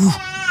na wawu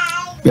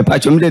me pa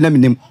cha me de na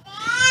minim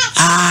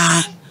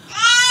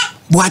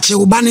boache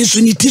wo ba ne so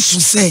ni tisu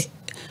se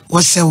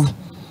wo sew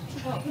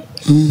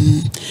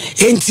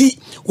enti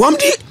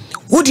womdi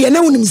wo de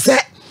na wonim se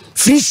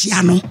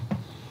Frisia no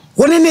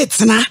woni ne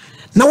tena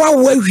na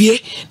wawo awie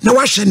na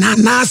wahwe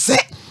na se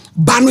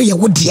ba no ye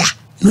wodia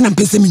no na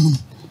mpese minum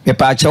me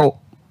pa cha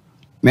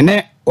me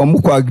ne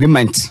omuko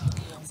agreement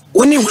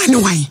woni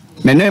hwan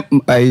me ne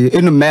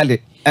enu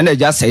mele ene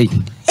just say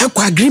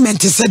ekwa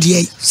agreement se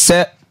de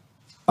se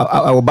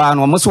oba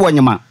no mo so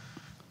wonyama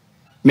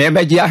me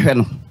be gi ahwe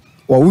no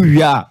wo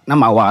wia na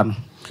mawa no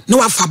no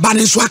wafa ba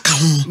ne so aka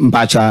ho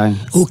mpacha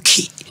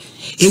okay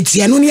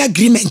eti eno ni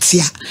agreement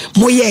ya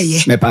mo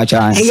yeye me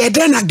pacha e ye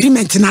den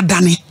agreement na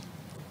dane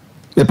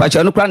me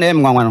pacha no kra na em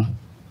nwanwa no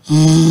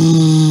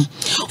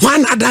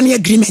one adane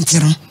agreement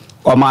no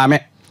o maame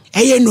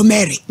eye no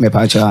Mary me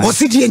pacha o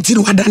sidi enti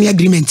no wadane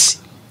agreement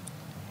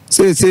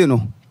say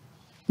no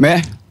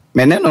me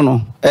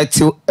no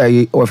eti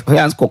of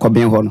hands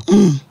kokobin ho no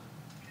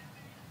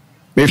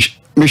me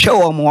hwe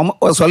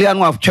wo sole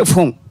anu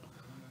afchefon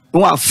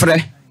no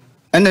afre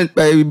ene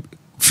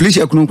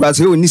felicia kunu kwa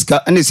se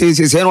oniska ene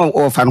se no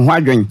o fa no ho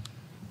adwen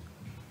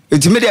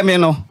eti me de me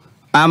no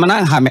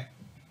amana ha me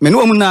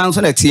no mu na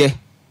so na tie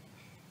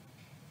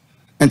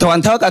enta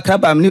wanta ka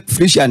kraba me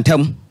felicia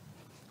ntam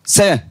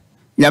se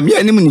nyame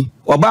anim ni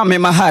oba me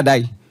ma ha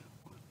dai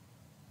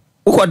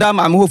ukoda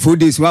ma me ho 4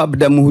 days ma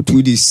beda me ho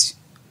 2 days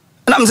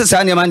na me se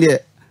sa ne man de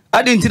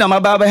adi ntina ma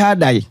ba ha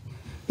dai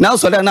na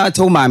so da na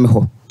te ma me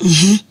ho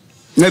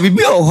na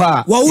bibi o ho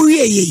a wo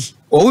wiye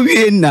o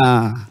wiye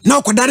na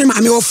ukoda re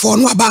ma me ho 4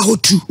 no aba ho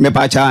 2 me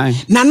pa chan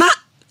nana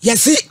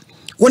yesi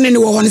woni ne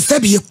wo won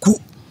sabi eku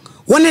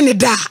woni ne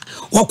da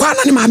wo kwa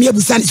na ne ma me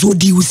abusa ne so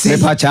di wuse me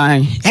pa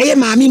chan eye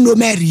ma me no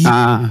Mary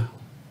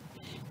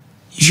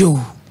yo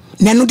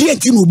na no die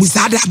enti no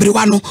busa da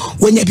abrewa no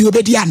wonya bi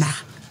obedi ana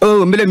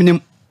oh mele minim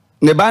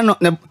ne ba no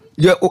ne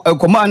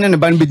koma ne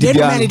ba no bedi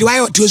bia ne de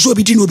wa to so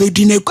obedi no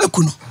obedi na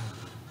kwaku no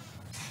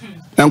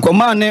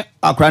enkoma ne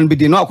akran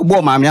bedi no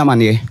akobọ maame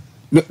amane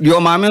de o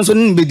maame nso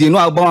ne bedi no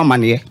akobọ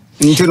amane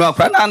nti no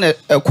akran na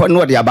ekọ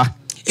no de aba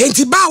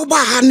enti ba wo ba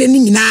ha ne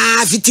nyina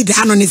fiti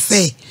da no ne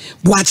se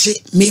boache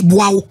me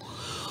boawo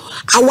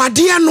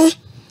awade no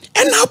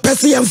ena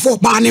pese yemfo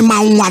ba ne ma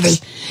nware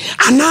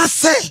ana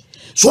se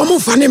so mo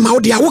fa ne ma wo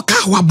de awoka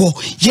wabo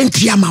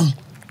yentua ma wo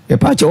e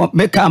pa che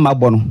me ka ma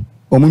bo no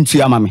o mu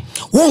ntua ma me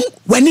wo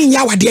wani nya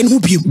awade ne ho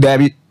biem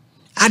dabi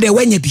ade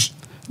wanya bi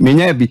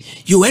menya bi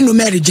yo eno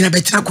Mary gina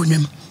betira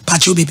konwam pa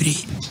che obebre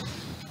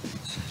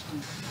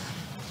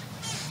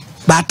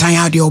ba tan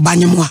ya de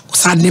obanyem a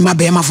sad ne ma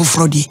be ma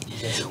foforo de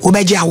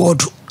obeje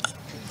award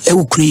e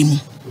wo kremu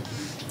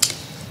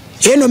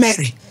eno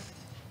Mary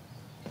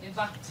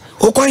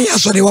okon ya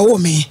so de wo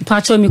me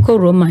pa che mi ko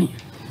roman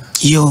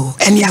yo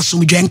eni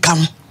asumdwe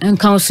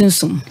enkan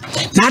sinsum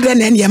na de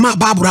na eni ma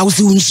babura wo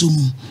si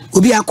unsum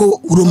obi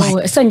akọ roman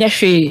o sanya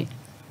hwe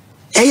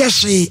eye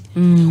hwe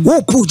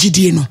wo ku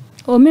gidie no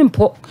o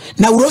mempo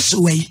na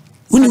uroso wei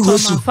uni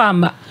uroso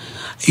fama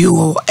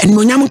yo eni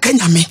onyam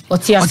kanyame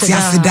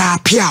otiaseda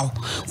piao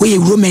wo ye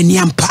romani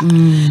ampa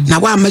na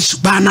wa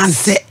masuba na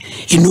nse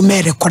enu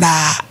mere koda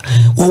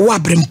wo wa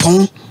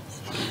brempon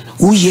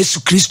wo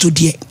Yesu Kristo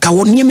die ka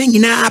wo nyeme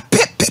nyina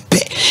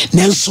pepepe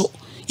nenso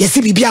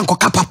yesi bibia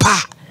ankoka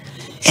papa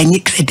enye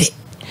krede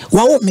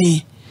wo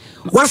me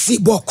wasi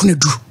bo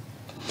konedu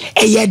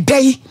eye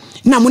dai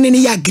na mo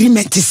ne ya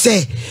agreement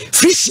say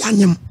frisi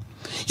anyem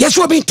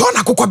yeso obi ton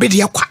akokọ be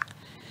de kwa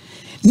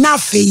na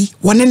fei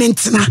wone ne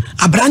ntena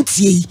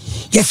abrantie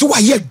yesi wa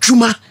ye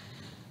adwuma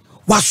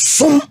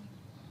wasom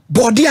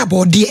body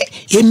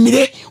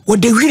emire wo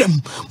de wirem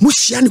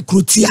muhia ne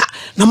krotia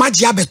na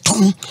magye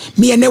abeton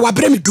me ye ne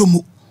wabre me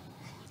domo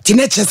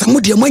tine chesa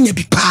mu de manya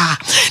bi pa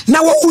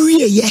na wo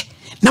wieye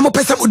na mo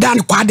pesa mo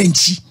dan kwa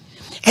adanchi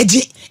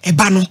eji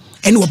eba no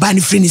ene oba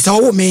ne freni sa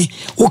wo me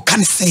wo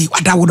kan sei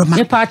wada wo do ma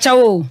me pa cha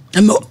wo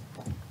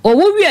o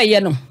wo wieye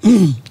no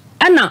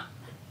ana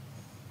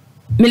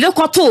me le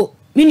koto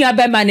me nua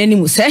be ma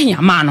nanimu se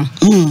hia ma no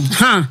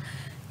ha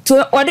to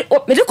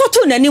me le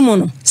koto nanimu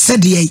no se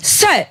de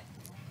se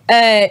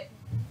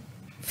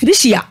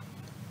Felicia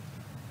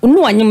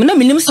unu anyem na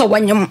minim sa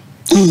wanyem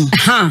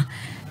ha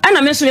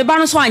ana me so me ba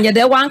no so anye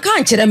de wan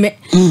kan kire me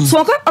so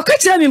o ka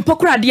kire me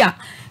mpokura de a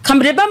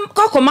kamre ba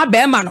kokoma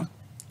be ma no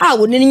a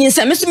woni nyin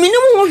se me so minim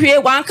ho hwe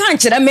wan kan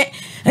kire me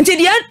nti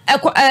de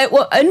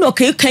no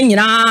ka kan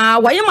nyina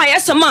wayem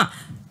ayesema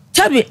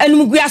tabi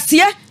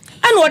anumuguase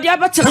ana odi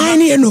abatena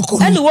ani enoko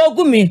ana wo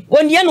gu me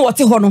woni ye no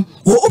wote ho no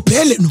wo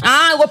opele no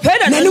wo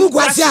pele na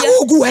anumuguase a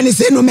wo gu ene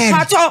se no Mary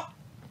pato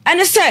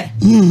ene se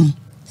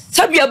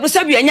sabia bu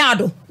sabia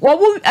nyaado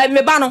wo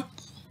meba no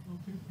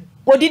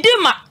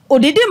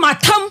odidi ma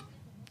tam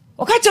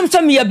o ka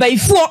chemsem ye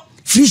baifuo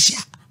Frisia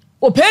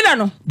o pena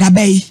no da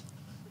bai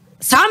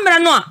samra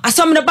no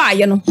asamre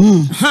baaye no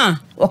ha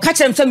o ka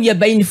chemsem ye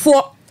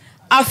bainfuo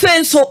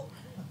afenso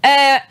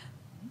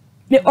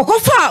me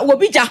okofa wo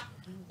bija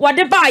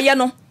wode baaye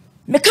no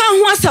me kan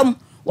ho asam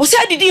wo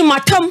sa didi ma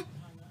tam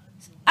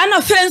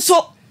ana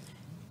fenso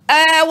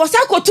wo sa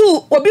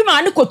kotu obi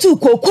ma ne kotu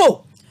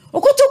koko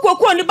okotu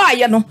koko ni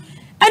baaye no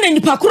ana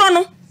nipa kro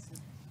no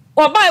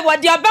obai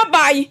wode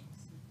ababai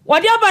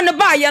wode aba ne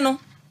baaye no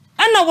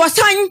ana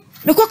wosan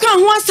me koka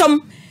ho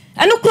asam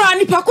eno kra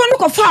nipa ko no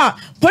kofa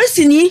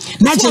police ni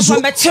na jesu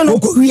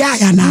okowia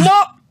ya na no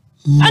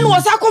ana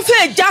wosa ko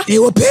fa eja e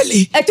wo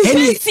pele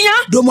eni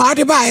do mo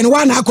ade baaye no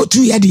wa na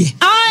akotu ye de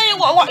ai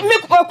me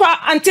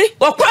kwa anti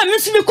wakwa mi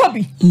sumi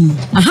kobi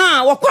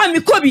aha wakwa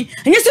mi kobi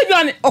enye se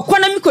bi okwa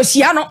na mi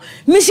kosia no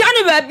mi sia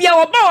no ba bia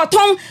wo ba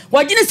woton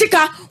wogine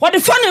sika wode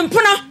fa ne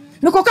mpona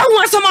me koka ho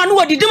asama no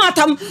wodi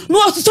dimatam no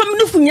osuso mi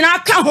nufu nyina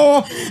aka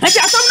ho enti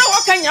asam na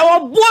wakanya wo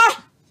boa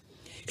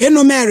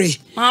eno Mary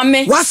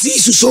amen wasi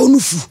suso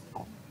nufu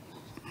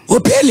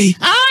opele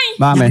ai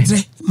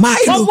mame ma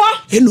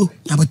eno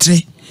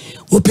nyabotre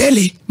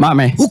Opele.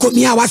 Mame. Uko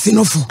mi awasi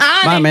no fo.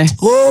 Mame.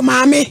 Oh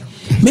mame.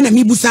 Me na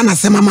mi busa na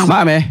sema mama.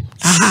 Mame.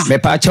 Aha. Me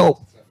pa cho.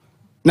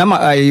 Na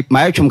ma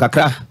etwum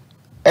kakra.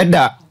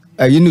 Eda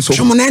yinu so.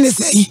 Twum na ne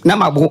sei. Na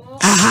mabo.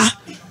 Aha.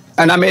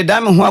 Ana me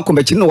da me ho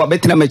akomechi no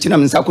wabetena mechi na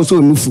mensa ko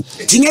so nufu.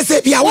 Tinye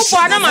se bia wo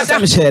na mada.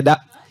 Me sheda.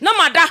 Na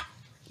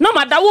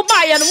mada wo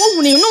ba ya no wo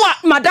huni no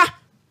mada.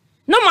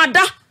 Na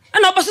mada.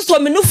 Ana obaso so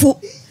menufu.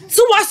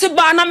 So wase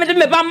ba na me de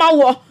me ba ma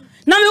wo.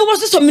 Na me wo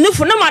so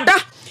menufu na mada.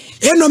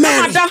 Eno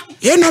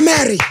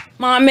Mary.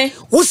 Mame.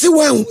 Wo si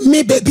wa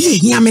me baby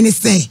ehia me ne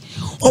say.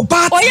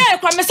 Oba. Oya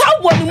kwa me sa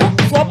wo ni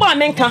mu so ba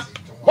menka.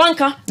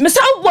 Wanka. Me sa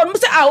wo mu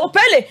se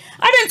Opele.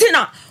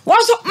 Adentina. Wo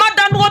so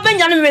mada no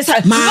obenya no me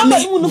say.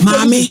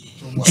 Mame.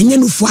 Enye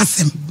nufu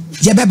asem.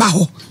 Je beba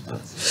ho.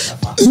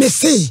 Me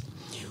say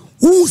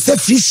who se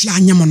fish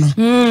anyam no.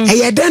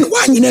 Eye den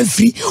wa nyina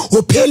free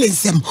Opele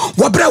nsem.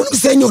 Wo bra wo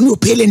se enye oni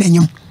Opele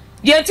nanyam.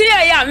 Yenti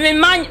ya me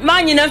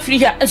man nyina free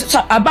here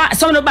aba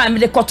some no ba me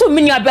de koto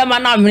me nua ba ma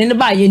na me ne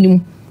ba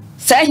yenim.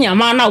 Sa hia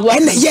ma na wo.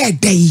 Ena ye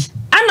dai.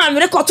 Ana me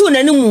de koto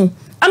nanimu.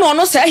 Ana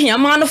ono sa hia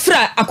ma no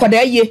fra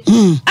akwada ye.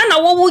 Ana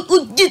wo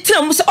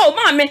gitira mu se oh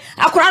ma me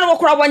akora no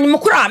wokora wanyem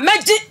kora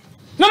meji.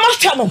 Na ma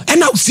hwa no.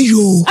 Ena usi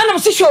yo. Ana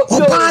msi sho.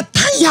 Oba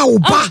tanya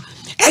oba.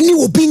 Eni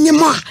obi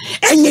nyema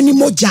enye ni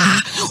moja.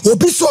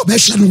 Obi so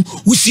obehwe no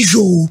usi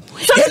yo.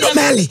 Eno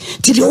mele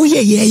ti de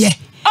oye ye.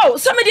 Oh,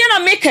 somebody na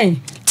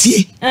making.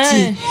 Tie.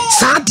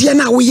 Sa de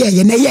na wo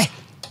ye na ye.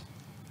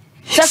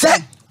 Se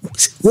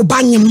wo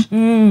banyem.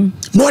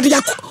 No de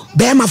yakọ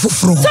be ma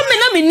foforo. So me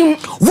na menim.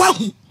 Wa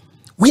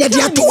we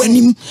de ato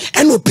anim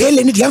eno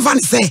Opele ni de mfa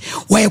ne se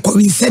wo ye kwa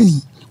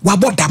winsani wa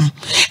bodam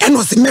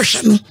eno se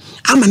mehwe no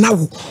ama na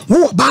wo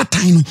ba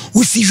tan no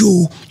wo si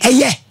yo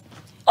eye.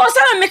 O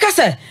sa me ka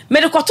se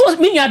me de kwato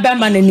me nua ba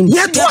ma nanim.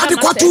 Ye to ade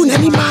kwato na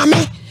ni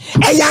maame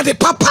eya de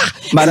papa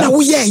na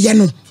wo ye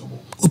no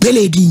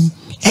Opele din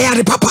eya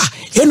de papa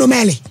eno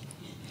mele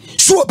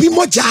so obi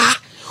moja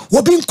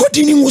obi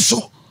nkodini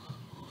nguso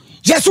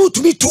yesu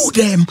to be to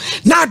them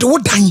na de wo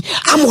dan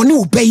amone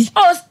obey.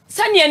 Oh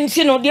sani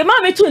nti no de ma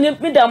me tu ne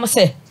me da mo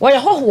se wo ye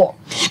hoho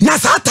na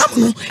sa tam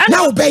no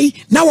na obey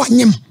na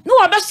wanyem no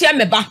wo besia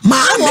me ba ma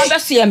wo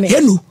besia me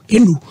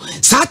enu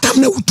sa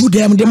tam na utu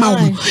dem de ma wo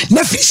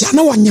na fisha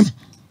na wanyem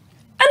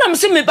ana me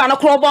se me ba no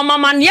kro bo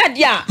mama ne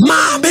ade a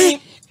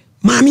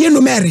maame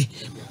enu Mary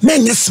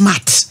menye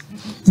smart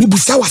mi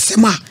busa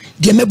wasema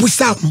de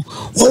mebusa no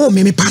wo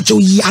me pacho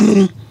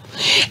yanu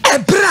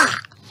ebra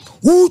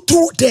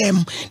utu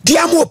dem de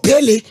am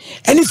Opele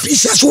any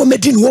fisha so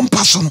medin wo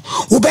mpaso no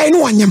obey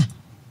no wanyem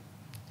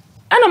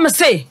ana me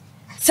se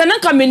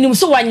senanka menim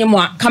so wanyem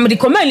a kamedi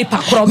komani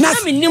pakro na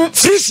menim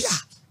fisha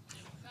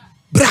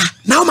bra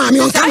na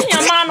maame on kan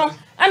no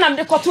ana me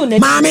de koto na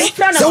maame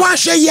se wa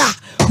hwe ya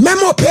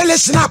memo Opele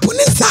snap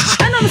ne sa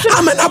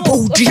ama na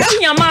bodi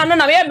ya ma no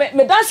na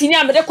me dance ni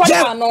a me de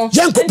koto no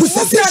yanko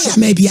busa fisha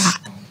me bia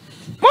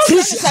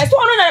fisha so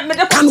no na me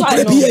de kan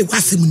koto ko bia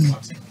wasem ni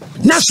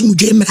na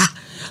sumdwe mra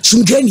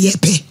sumdwe ne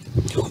yepe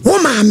wo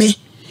maame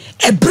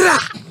ebra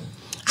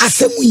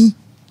asemui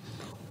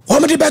wo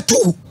me de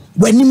beto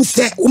wanim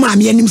se wo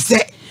maame anim se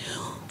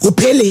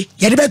Opele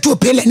ye de beto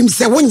Opele anim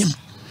se wonyem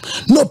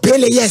no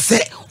Opele ye se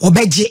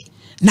obeje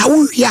na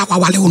wo wi a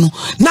wawale wo no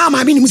na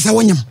maame nim se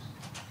wonyem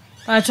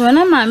pacho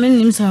na maame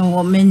nim se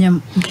wo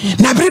menyem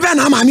na brebe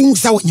na maame nim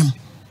se wonyem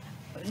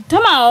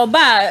tama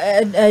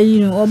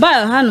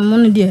oba hanu mu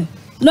no de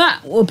no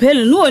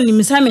Opele no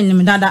onim se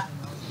menyem dada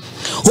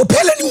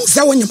Opele ni se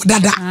wonyem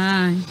dada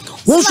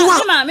wo so wa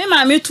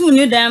maame tu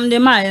ni dam de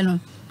maaye no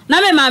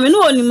na me maame no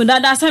onim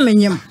dada se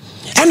menyem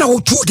ena wo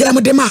tu dam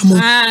de maamo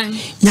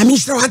nyame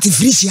sira wa ti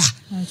frisia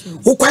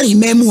wo kwa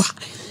yimamu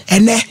a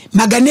ene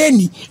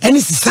maganeni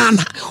eni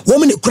sisana wo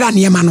me ne kura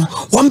ne ma no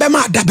wo mbe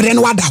ma dabre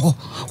no wada ho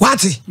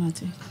wati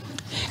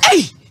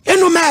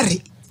eno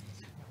Mary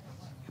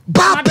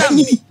ba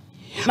panini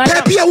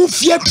papi a wo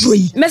fie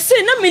troi me se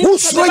na me ni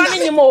so ba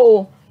ni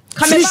mo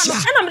kameba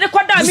ana me de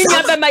kwada me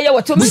nya ba ma ye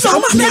woto me so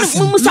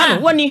musa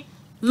no woni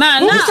ma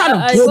na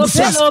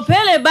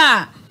Opele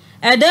ba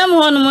edem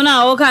honum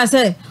na wo ka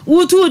se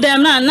wutu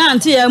dem na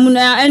nante ya mu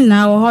na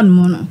enna wo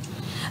honum no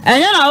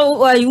enya na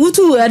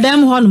wutu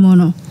edem honum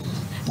no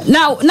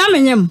na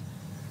menyem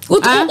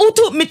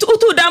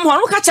utu dam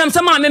honum ka chem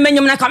se ma me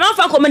menyem na ka ma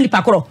fa ko ma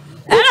nipa koro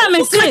era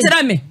me se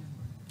tira me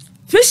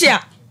fishia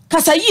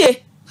kasa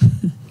yie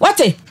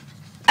wate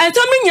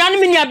ento me nya no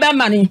me nya ba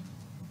ma ni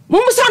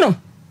mumusa no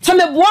se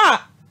me boa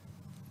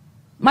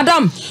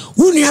madam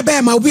wuni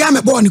aba ma obi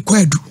ame bo ni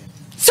kwadu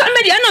so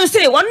me dia no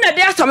say won na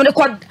dia asam de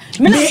kod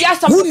me na dia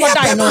asam de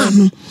kod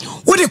no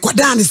wo de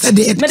kodan ne se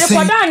de me de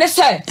kodan ne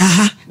se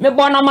me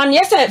bo na man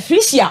ye se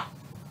fishia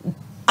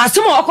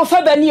asem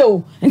okofa ba ni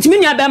o ntimi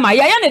nya ba ma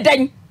ya ne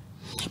dan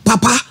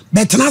papa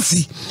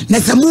betenasi na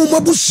se mu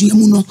mabusua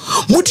mu no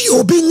mudi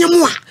obi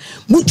nyem a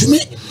mutumi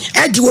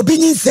edi obi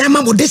nyinsem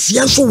ma mo de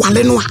sia so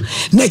wale no a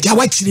na ja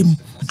wa kirem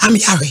am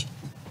yawe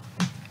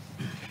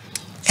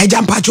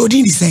eja mpacho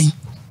di ni sen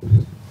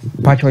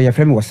pacho ya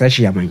frame was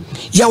sashi ya man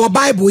ya wa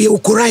bible ye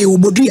okora ye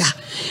obodua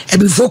e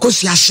be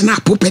focus ya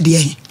snap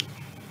popede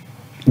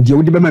Dia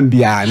wodi bema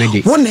bia na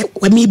de. Wona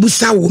wa mi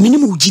busa wo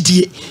minim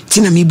ugidie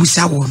ti na mi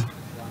busa wo no.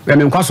 We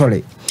me nkwa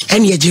sore.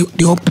 Ene ye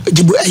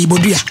jibu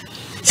ayibodua.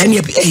 Ene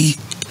ye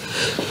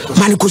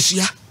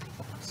manikosua.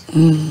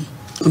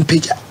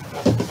 Ghpage.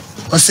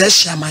 Ose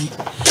hyiaman.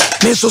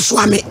 Me so so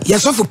ame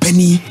yesofo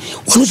pani.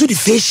 Wono so di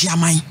fe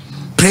hyiaman.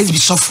 Praise be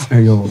sofo.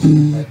 Ayo.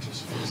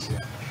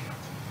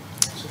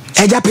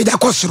 Ghpage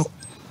akosoro.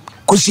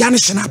 Kosua ne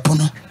senapo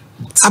no.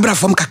 Abra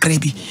fom kakra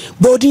bi.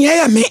 Bodin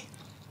ye me.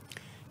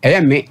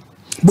 Me.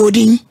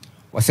 Bodin.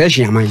 Ose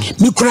hyiaman.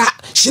 Mikura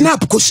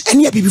snap kos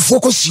ene ya bibifo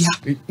kosua.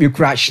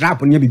 Mikura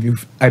snap ne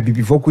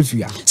bibifo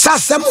kosua. Sa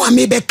asemu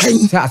ame be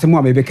kan. Sa asemu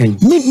ame be kan.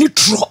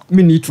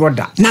 Mi nitro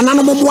da.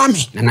 Nanana mo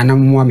ame. Nanana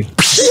mo ame.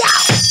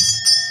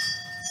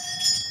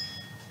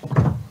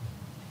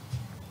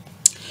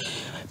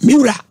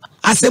 Miura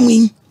asemu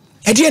yi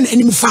ede na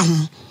anim fa ho.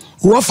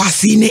 Wo fa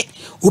si ne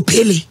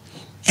opele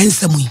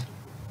ensemu yi.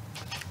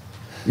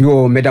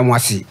 Yo madam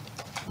wasi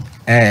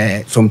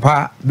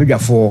Sompa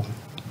bedwafo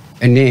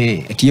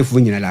ene etiefo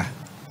nyina la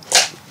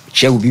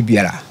chewu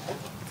bibiara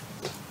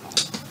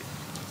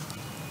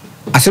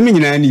asemi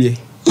nyina nie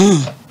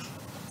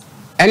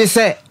ene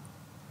se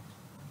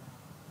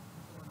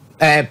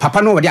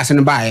papa no wodi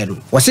asem baaye no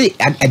wo se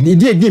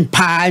edi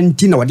pa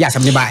nti na wodi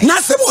asem ne baaye na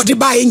asem wodi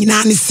baaye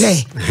nyina ne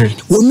se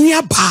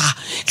onua ba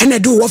ene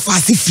de wo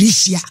fa se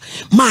frisia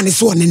ma ne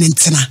se woni ne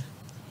ntena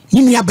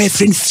ni nua ba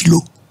friend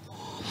filo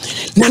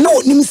na na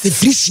onim se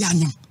frisia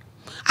nyam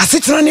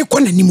asetena ne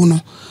kɔ nanim no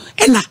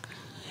ena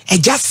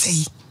eja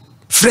sei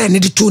friend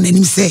de to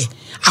nanim se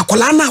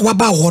akola na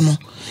waba ho no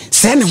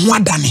se ne ho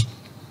adane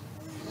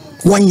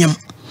wonyam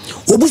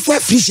obufa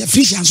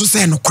frisia nso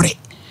se no kore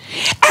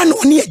ena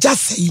oni eja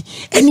sei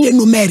ene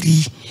enu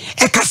mari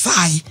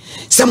ekasai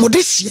se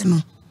modehie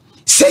no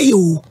se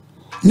yo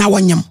na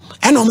wonyam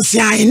ena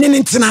omse ai ne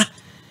ntena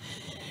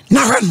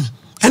na hwano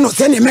ena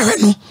se ne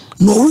mehwe no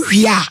no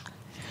ohwia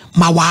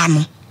ma wa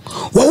no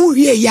wo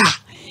wie ya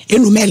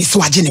enu meli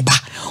so agene ba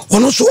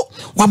ono so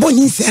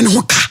wabonyi nse ne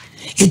ho ka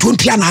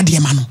edwontua na ade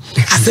ma no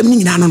asem ni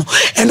nyina no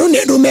eno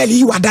na enu meli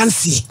yi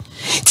wadanse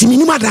ti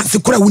minim adanse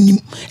kora wonim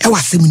e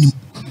wasem nim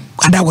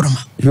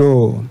adaworoma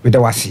yo me da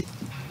wasi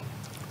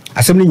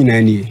asem ni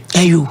nyina ni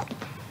ayo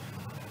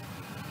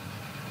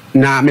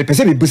na me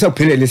pese me busa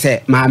opele le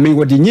se ma me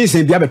wodi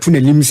nyinse bia betu na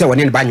lim se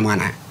woni ne ba nyum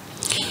ana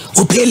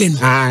opele no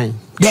ai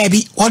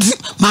Debbie, what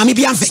mammy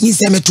be unfitting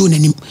semi to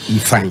him.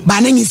 Fine.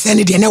 Banning is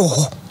sending the no.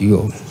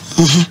 Yo.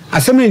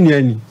 Assembly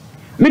nearly.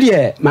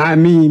 Media, my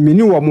me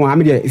knew what more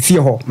media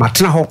fear ho,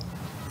 matna ho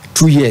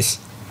 2 years.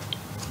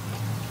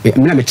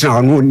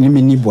 Metra no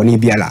ni boni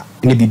biala.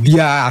 Ne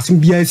bibia asim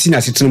bia sin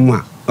asetem mu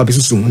a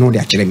obesusu no de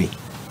akere me.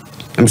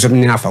 Am so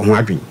ni afa ho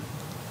adwen.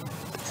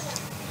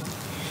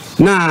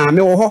 Na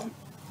me wo ho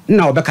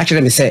na obeka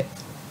kire me se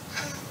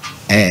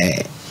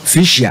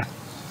Frisia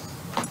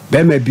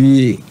be ma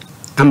bi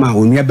ama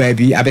onua ba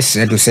bi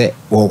abesere do se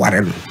wo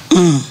ware no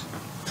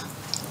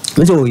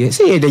so ye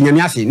se de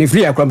nyame ase ne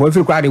free akra bo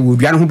free kwa de wo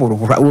dua no ho boro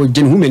wo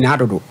gene hu me na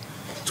adodo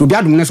so bi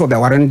adum ne so be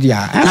ware no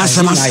dia na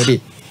sama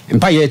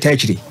mpa ye ta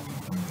akiri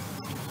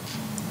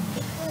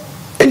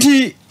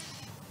enti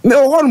me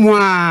ho no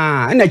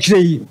a na kire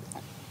yi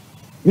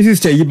mi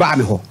sister yi ba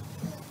me ho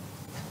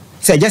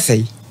se je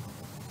sei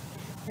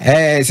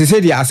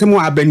se dia asem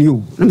wa abani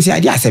o na me se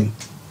ade asem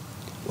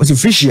o se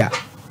Frisia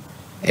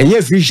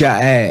ye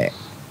Frisia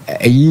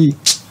ayi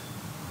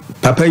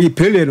papa yi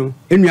pele no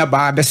enua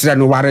ba besra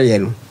no ware ye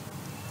no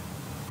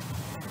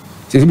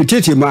se bi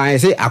tete ma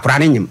se akura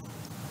ne nyim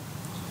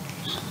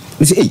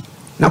se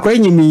na akura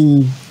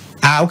nyim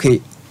okay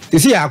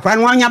se akura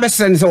no anya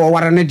besra ne se wo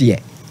ware ne de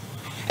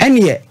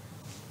ene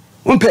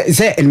onpe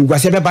se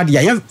elimguase be ba de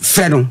ya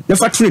fre no ne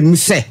fa tune mu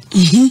se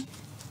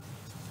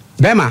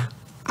bema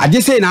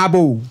ade se na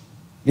abo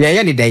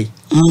ye ne dai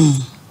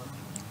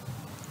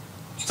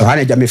so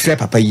hane ja me fre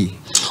papa yi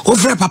o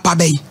fre papa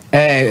bay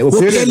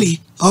opele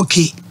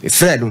okay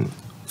fre no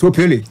so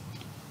opele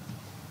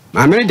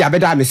ma me de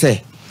abeda me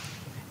se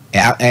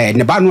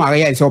ne ba no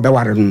aye se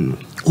obeware no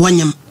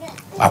wanyam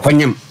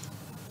akwanyam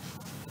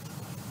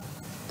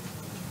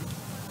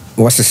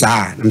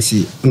wasisa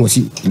namsi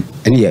ngosi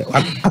ene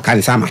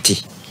akan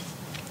samati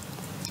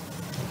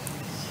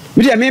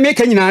mi de me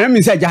kanyina na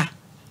mi se ja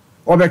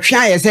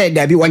obetwa ye se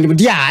da bi wanyam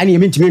dia ane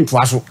me ntimi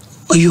ntoa so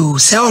oyo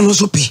se ono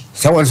so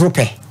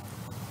pe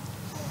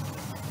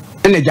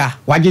ene ja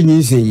waje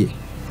nyinse ye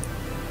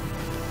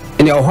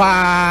ene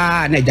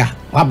ohwa na ja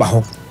waba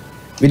ho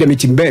me de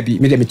metim baby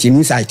me de metim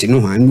insight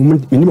no ha me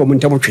ni mo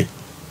ntam twe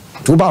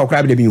to ba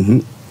okra be de bi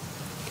hu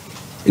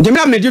inde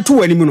me de tu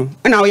wani mu no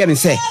na wo ye me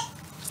se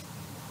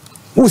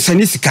wo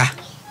sani sika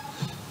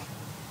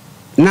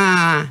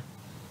na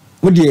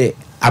wo de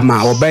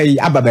ama obai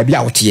ababa bi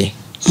a wote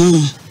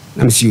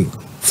na me see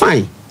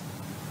fine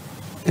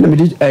ene me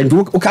de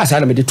ndo o ka sa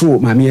na me de tu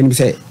ma me ani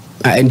se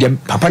inde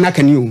papa na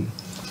kan you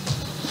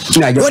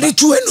what did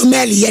you no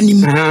meli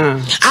yanim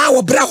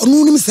wo bra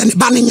onu nim se ne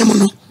ba ne nyam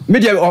no me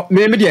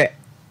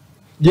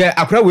de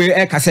akra we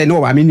e ka se no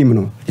wa me nim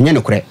no enye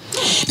no kore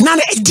na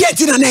na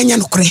edi na enye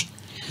no kore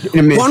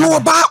One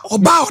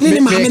oba ni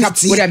maame na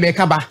ti. Wo de me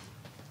ka ba.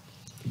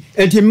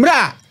 Enti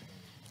mra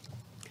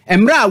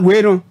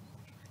we no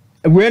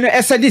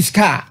esa this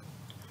car.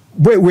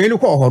 We no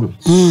ko ho no.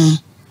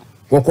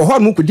 Wo ko ho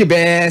no ku di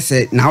be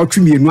se na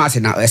otwe mienu ase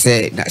na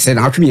se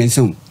na otwe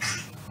miensen.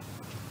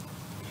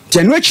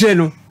 Ti no akire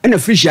no na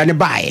frisia ne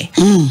baaye.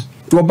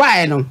 To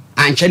baaye no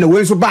anche na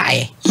we so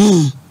baaye.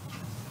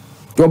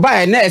 To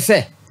baaye na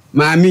ese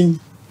maami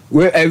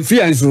we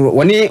fianso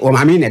woni o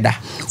maami ne da.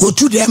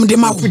 Otu dem de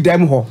ma wo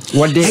dem ho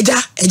wo de eja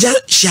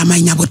hyiama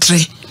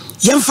nyabotre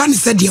yemfa ne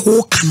se de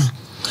wo ka no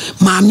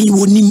maami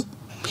wonim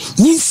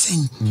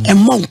nyinsen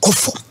emmɔ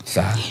nkɔfo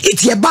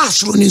etie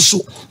baasoro ne so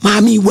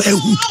maami wa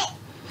hu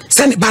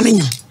se ne ba ne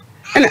nyam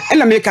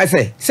ena me ka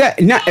se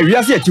na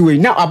awiase ati we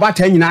na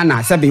abata nyina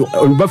na se be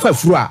bafa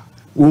furu a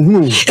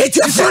ohunu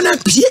etie furu na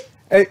pie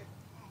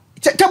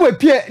tabo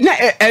pie na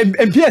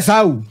empie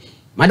saa o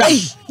madam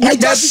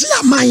eja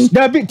hyiama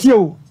da bi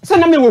tio se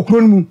na me wo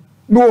kuro mu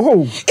no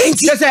ho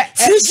enti se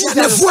frisi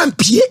na fu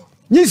ampie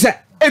nyinse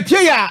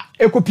epie ya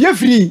ekopie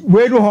firi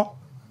we no ho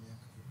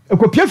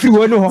ekopie firi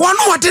we no ho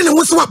wono wode ne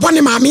wo so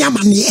wapone maami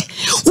amane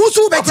wo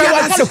so be tia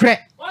na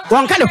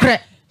wanka no kre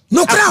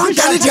no kra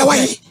wanka ne dia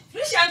wahi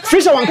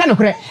frisi wanka no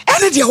kre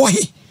ene dia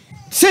wahi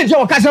se dia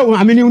waka se wo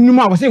ameni num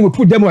a wo se wo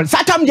tu dem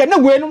satam dia na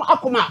we no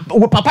akoma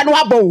wo papa no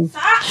abo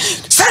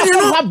se ne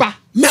no aba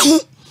mehu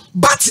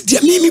but dia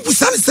mimi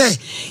busane se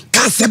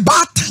ka se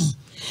batan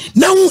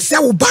na hu se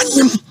wo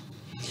banyem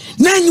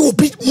na nyi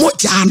obi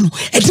mojano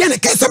e dia na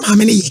ka se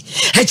maame ne ye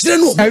e kire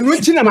no enu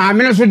nti na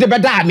maame no so de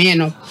beda ame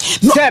no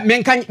se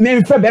menka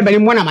menfra be be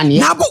mo na mane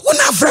na bo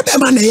na fra be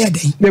ma na ye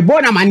den me bo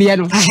na mane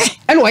no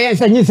ene wo ye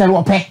nsa nyi se no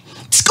ope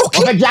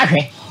okay be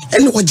ahwe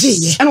ene wo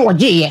giye ene wo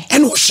giye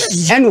ene wo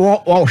hweye ene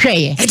wo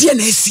hweye e dia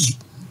na asi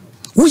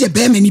wo ye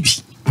be ma ni bi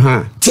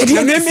ti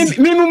dia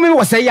me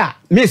wo se ya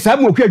me sa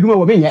mo kwa adwuma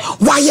wo be nye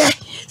waye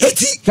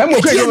eti sa mo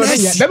kwa adwuma be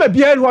nye be ba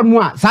bia ro no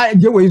a sa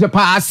de wo yi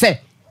pa se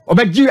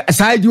obeji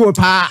aside you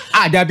pa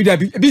dabi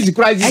be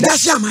surprise e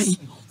just amai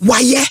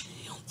waye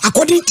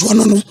according to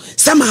no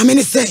say maame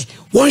ne say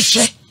won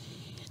hwe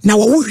na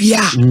wo hwie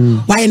a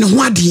waye ne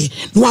ho ade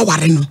no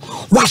aware no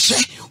wa hwe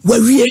wa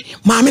wie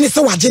maame ne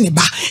say waje ne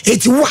ba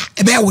eti wo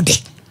e be wo de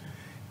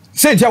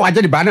say dia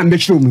waje ne ba na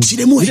mbekire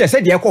mu dia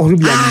say dia ko horo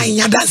bia ni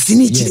ya dance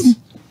ni chirem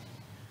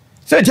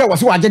say dia wo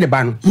so waje ne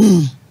ba no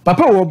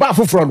papa wo ba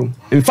foforo no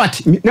in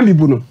fact na mi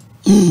bu no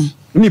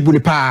mi bu ne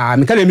pa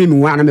me kala mi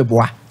wa na me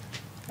boa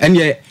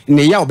ene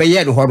ne ya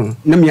obeye no ho no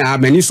na me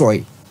amani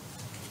soy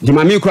di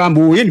mami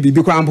krambo ye ni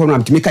bibi krambo no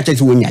amtimi ka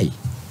chese wonyai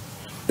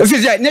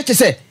efi se ne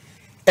chese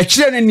e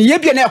kire ne ye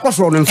bia na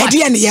ekosoro no mfa e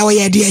de ne ye wo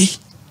ye de ai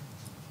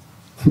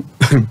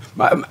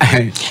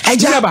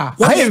eja ba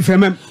ayi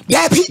mfemem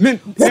ya bi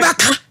wo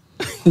baka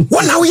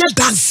wo na wo ye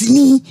dance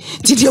ni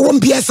ti de wo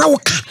mbia sa wo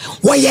ka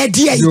wo ye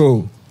de ai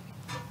yo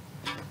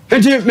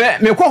enti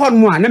me ko ho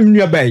no a na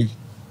menua bai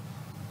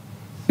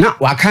na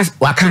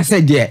waka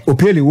say de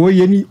opele wo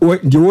yeni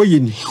de wo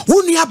yeni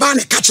wonu ya ba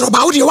ne ka kiro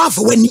ba wo de wa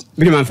fa wani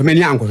bi man fa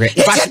mani ankohwe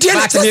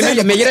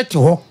ba me yere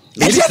to ho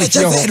e de ne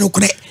chese ro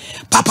kure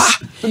papa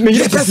me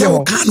yere pese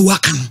wo kan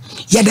wakan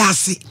ye da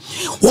ase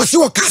wo se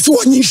wo ka se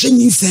wo nyin hwe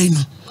nyin sen no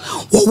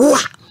wo a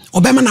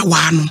obema na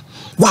wa no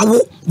wa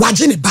wo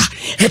waje ne ba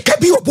e ka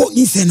bi obo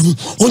nyin sen no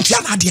ontia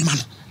na ade ma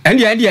no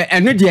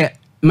ene de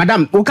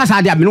madam wo ka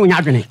sa de me no nya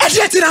adwene e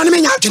de ti na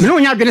me nya adwene me no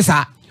nya adwene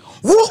sa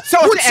wo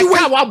ti we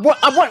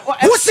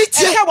wo si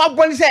ti e wa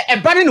bo ni se e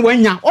ba ne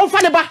wanya o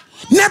fa ne ba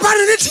ne ba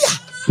ne dia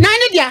na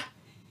ne dia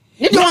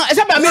ne dia e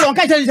se ba me won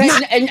ka se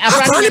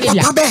akra ne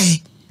papa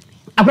be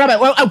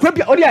akra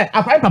bi odi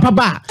akra papa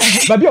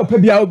ba bi o pa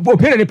bia o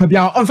pere ne pa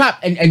bia on fa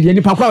en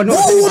ni pa kwa no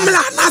wo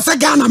mla na se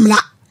Ghana mla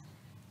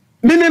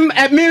mi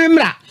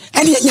mla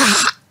ene nya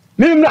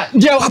mimra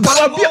je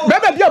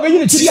baba bia obeyi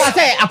ne ti bia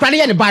se akra ne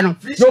ye ne ba no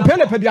no pere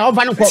ne pa bia on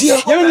fa ne ko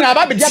ye mi na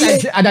ba be dia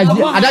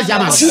adaji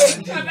ama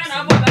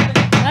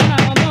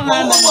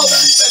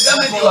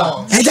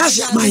e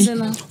just amai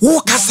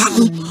wo kasa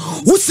no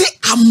wo se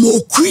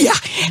amokuya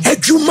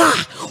adwuma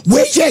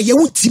we ye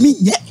wutimi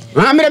nye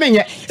amere me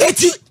nye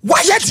eti wa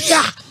ye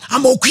dia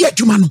amokuya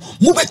adwuma no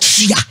mu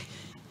betua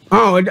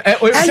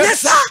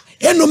sa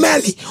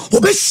enomeli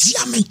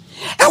obesia me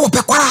e wo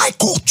pe kwa high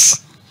court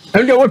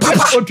ende wo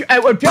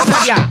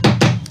tia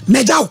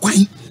meja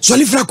okwan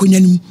solifra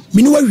konyanum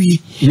me no wawie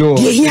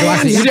de hia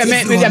ya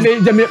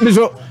me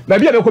so ba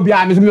bia be ko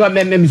bia me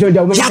so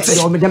dia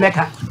me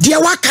jamaica de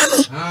waka no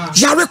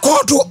ya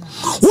record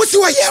wo si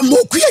wo ye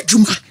moku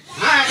adwuma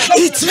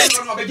it's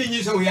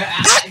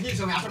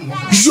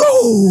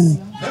yo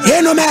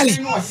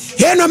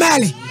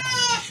enomeli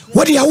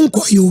what do you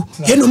unko you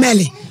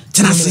enomeli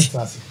tenase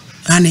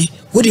ane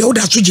what do you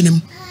da so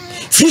ginem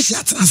fish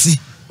tenase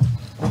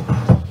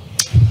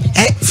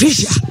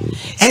Frisha,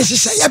 and she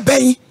say,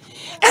 "Bay,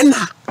 and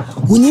now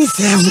when you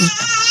say,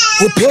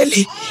 O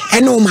Pele,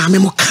 and no mamma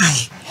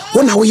Mokai,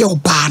 when are we your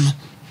barn?"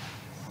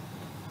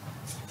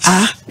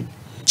 Ah,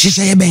 she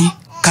say, "Bay,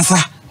 Casa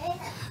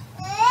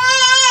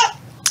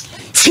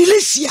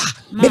Felicia,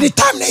 by the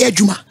time they had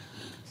Juma."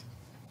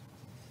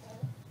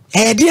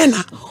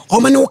 Diana,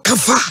 Omano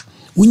Kafa,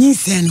 Winnie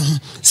Sen,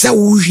 so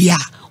Wujia,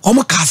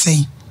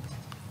 Omakase.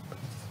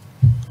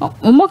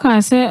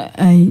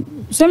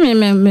 Omakase, some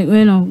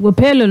men were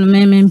pale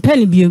and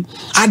penny view.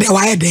 At the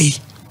wire day.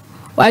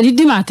 Why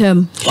did my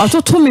term? I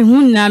told me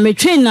who now may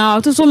train now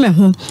to some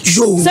home.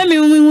 Joe, send me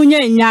when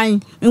you're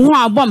nine and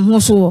one bomb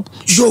was so.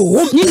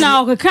 Joe, you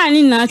now a kind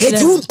in that.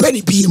 It's one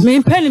penny beam,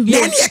 main penny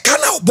beam. Any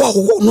cannot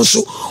ball no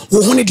so,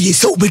 or one of the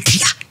so big.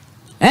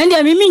 And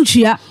I mean,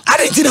 chia. I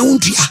didn't know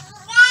Tia.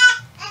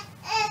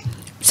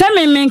 Some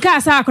men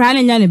cast our crown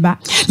in Yaniba.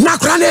 Not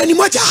crown any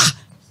much.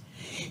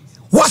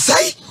 What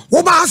say?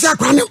 What about a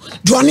crown?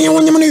 Johnny,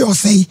 when you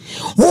say,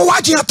 what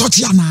watching a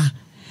Totiana?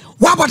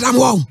 What about I'm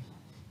wrong?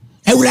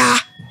 Eura,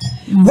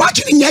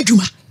 watching in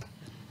Yajuma.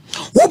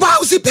 What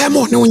about the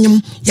Pemon,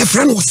 your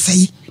friend was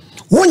say?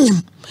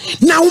 One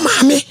now,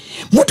 mammy,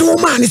 what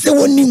woman is the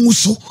one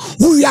Muso,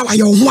 who you are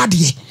your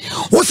waddy.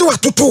 Also,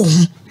 what to tell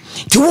him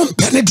to one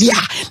penedia,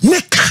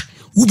 neka,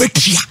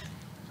 ubetia.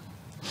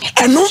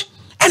 And no,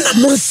 and a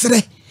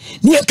monster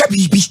near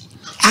Kabibi.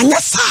 And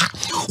yes, sir,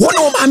 one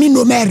of mammy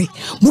no marry,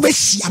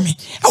 Mubesiame,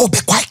 I will be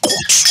quite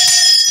coach.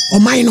 Or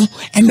mine,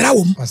 and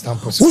Raum,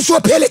 who's so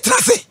pale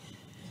trace.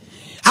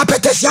 I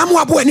bet Yamu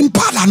abo and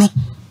impadano.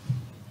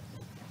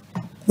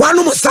 One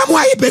of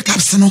Samuel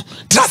breakups, no,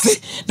 trace,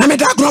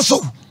 Nameda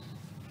Grosso.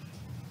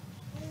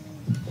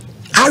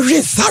 I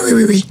read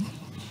sorry,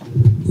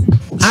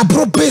 I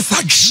broke base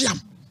at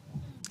Jam.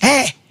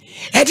 Eh,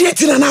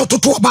 Editing and out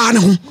to a barn,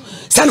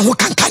 San who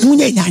can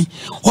Munyan,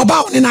 or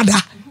bound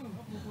another.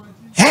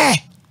 Eh,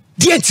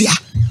 Dietia.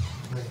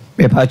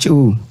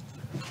 Mepachu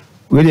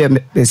William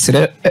is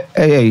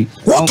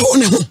what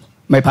on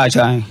my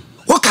pacha.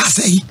 What can I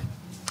say?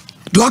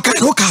 Do I can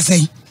what can I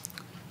say?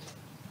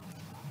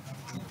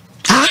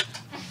 Huh?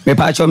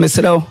 Mepacho,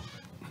 Mr.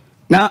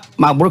 Now,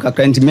 my broker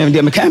can't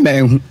remember the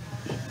campaign.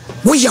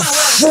 We are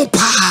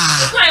Fumpa.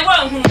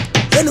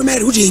 No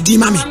matter who did,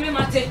 mammy.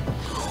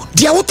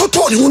 Dear, what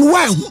told him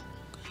well.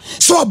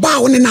 So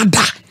about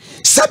another.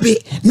 Sabi,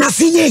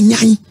 nothing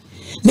yan.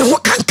 No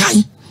one can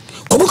kind.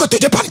 Come to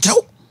the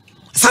pancho.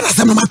 Sana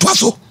sama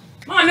matwaso.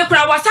 Mammy,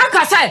 was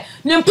I say,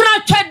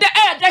 Nimpra tread the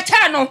air, the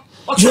channel.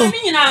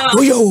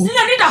 Yo,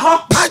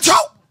 pancho.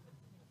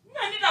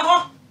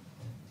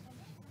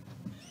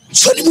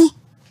 Solimu.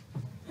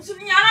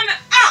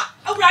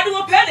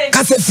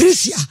 Kase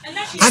Frisia,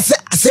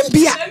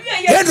 Asembia,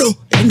 Edo,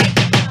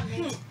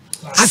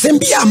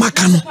 Asembia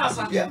Makano,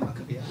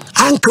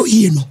 Uncle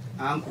Eno,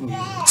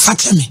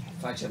 Fatemi,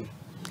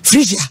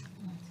 Frisia,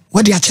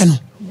 what do you channel?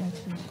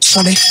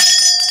 Sorry,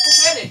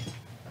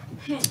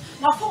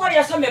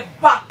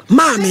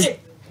 Mammy,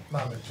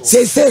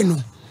 say no,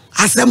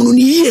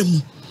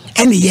 Asamuni,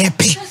 and the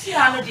yepe.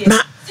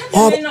 Now,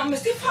 oh,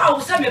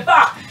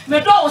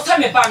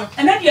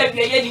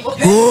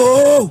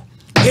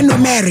 you know,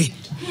 Mary.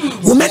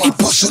 Woman,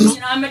 personal.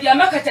 I'm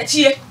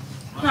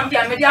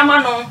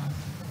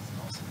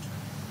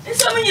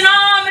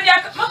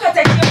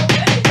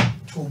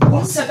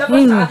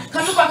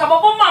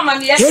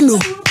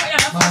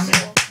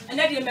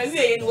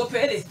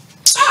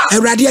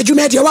ready to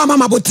make your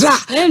mamma botra.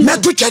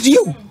 Not to charge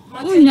you.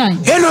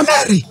 Hello,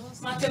 Mary.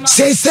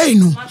 Say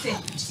no.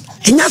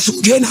 And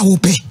that's Jane, I will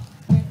pay.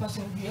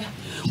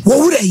 What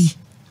would I?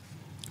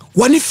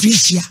 One if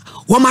Frisia,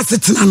 one must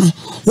sit on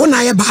one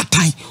eye about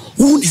time.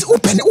 Who is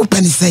open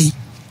say.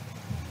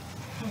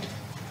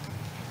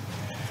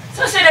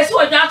 So say that's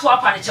what you are to a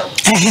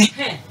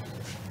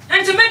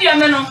and to media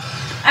men,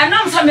 and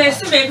now some may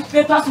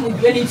pass with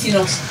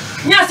Benitino.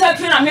 Yes, I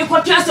can make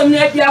what class of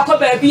Nebia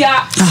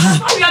Cobebia.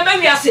 We are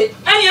maybe I say,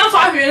 and your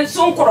father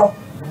so called.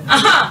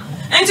 Aha,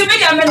 and to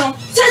media men,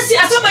 says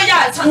yes, some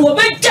yards and will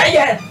be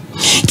tired.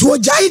 To a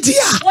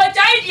idea, what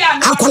idea?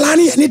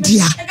 Akolani and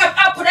Idia.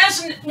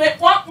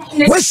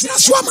 Where's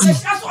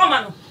that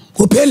woman?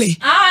 Opele,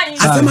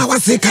 Asama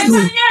was a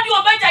canoe.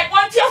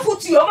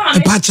 A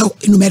patch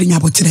in Marina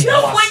today.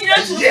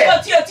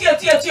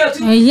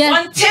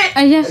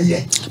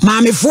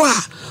 Mammy Foa,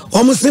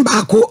 almost in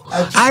Baco,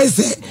 I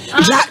say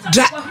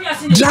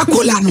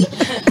Draculano,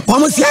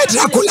 almost like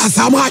Dracula,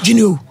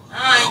 Samajinu.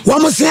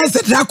 Almost says the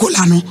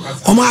Draculano,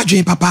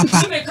 Omaji Papa.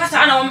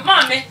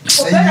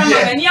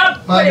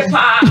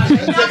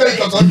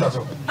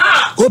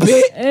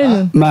 Ope,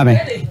 Mammy.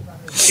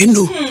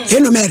 Eno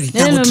Mary,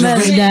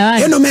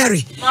 Eno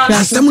Mary,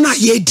 Samuna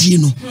ye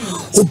dino.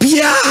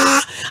 Obia,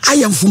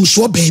 I am from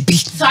so baby.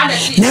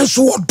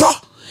 Nanso do,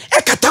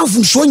 e katan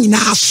from so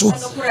nyina so.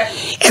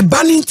 E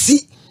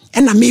baninti,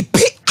 and I may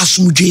pay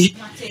asumuje.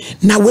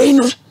 Na we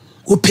no,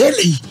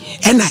 opele,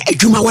 and I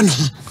adwuma wana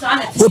ho.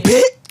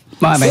 Ope,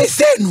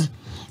 say no.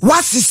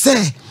 What is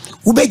say?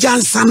 Ubeja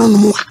ansano no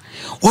mo.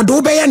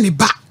 Odo be ya ne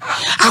ba.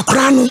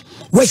 Akra no.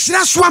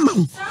 Wesira swama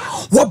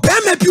wo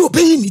bema bi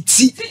obeyi ni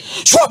ti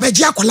so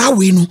obeji akola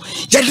we no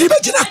ye dribe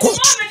gina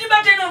court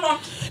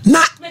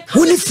na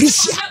woni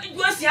Frisia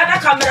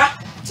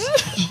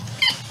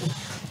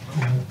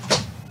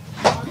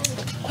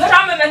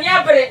para me mani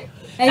abere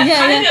e me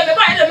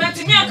ba element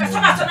mi anka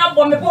sana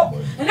bɔ me bɔ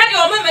na de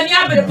o me mani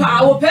abere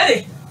pa wo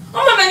pere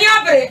Oma mani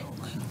abre.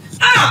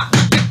 Ah.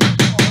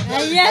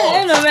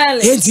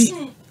 Enti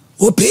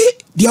ope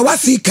dia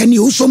wasi kan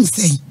you som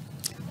say.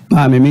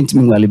 Ma me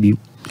mentimi ngwale bi.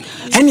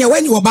 Ene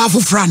when you oba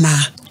foforo na.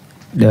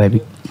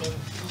 Dabi.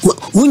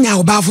 Wunya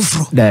oba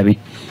foforo. Dabi.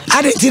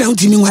 Adenti na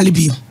ntimi ngwale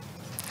bi.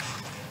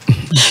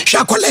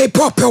 Shakola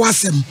pop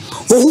wasem.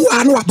 Ohu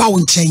anu aba wo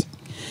nchen.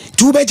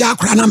 Tu beja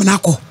akra na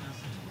menako.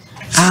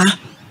 Ah.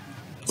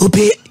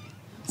 Ope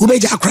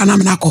ubeja akra na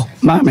menako.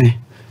 Ma me.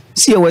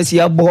 Si e wasi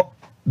abo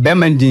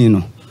bemandin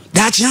no.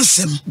 Dachi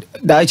asem.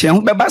 Dachi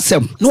ho beba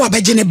sem. No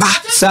abeje ne ba.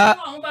 Sa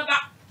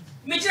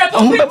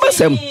Ho beba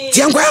sem.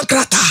 Tiankwa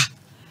yankrata.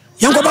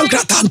 Yankwa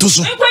bankrata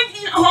ntoso.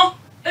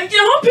 Nti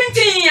ho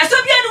pinti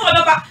asabia no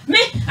baba. Me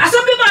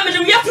asabia ba me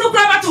dem yafro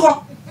kra ba to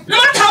ho. Na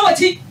mata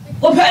wati.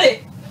 Opele.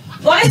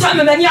 Why is my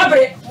mani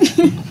abre?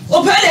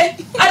 Opele.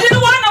 I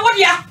didn't want to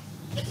wodia.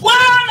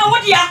 Wana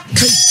wodia.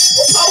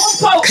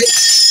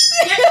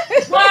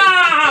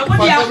 Wow,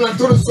 wodia.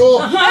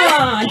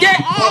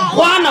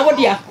 Wana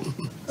wodia.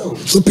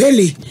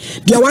 Opele.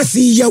 Dia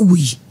wasi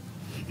yawi.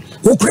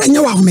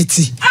 Ukranya wa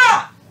hometi.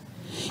 Ah.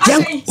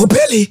 Yang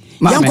opele.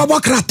 Yankwa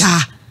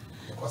bokrata.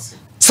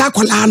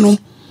 Sakola no.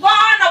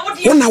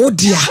 Wana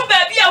wodia. Ko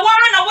baby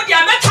wana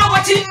wodia meta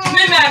wati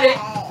me mere.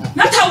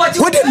 Meta wati.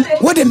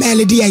 What the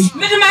melody ai?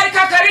 Me de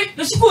America kari,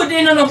 no school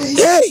dey no.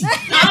 Hey.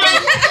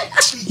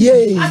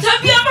 Yay.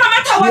 Atabia ba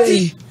meta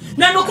wati.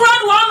 Na no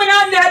kran wa me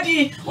na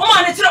ndadi. Wo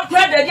ma ne tira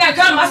kra dadi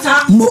aka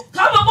masa.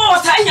 Ka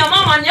bo sa nya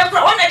mama ne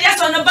kra wona dia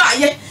so ne ba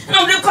ye.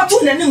 Na me ko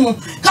tu na nimu.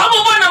 Ka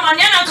bo na ma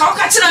ne na ka o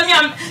ka kira me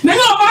am. Me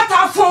no ba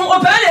ta fon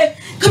obele.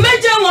 Ka me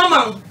je wo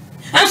ma.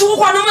 Anso wo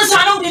kwa no me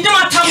sa na wo de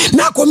matam.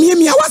 Na ko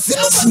mi awase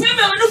no. Me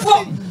no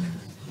fo.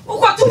 Wo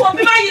kwa tu wo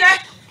me ba yire.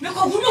 Me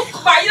ko hunu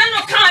ba yire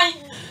no kan.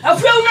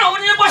 Afuo na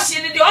woni bo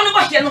hye de ono bo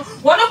hye no.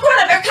 Wo no ko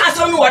na be ka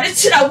so no wo de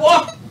kira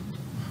wo.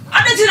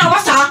 Ade ti na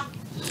wasa.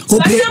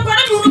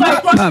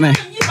 Amen.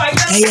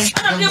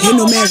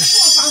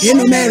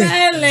 Eno mere.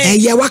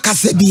 Eye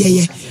wakase bi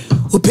eye.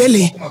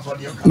 Opele.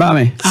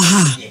 Mame.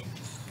 Aha.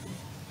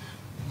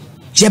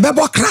 Je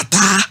bebo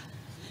krata.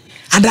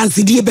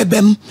 Adansi die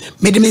bebem.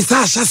 Me de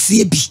message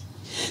asie bi.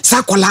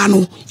 Sakola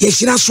no ye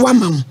hira so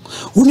ama wo.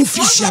 Uni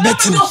fish ya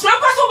betina. No so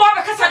kwaso ba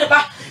be kasa de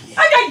ba.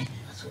 Ajai.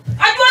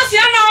 Adu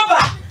asia na oba.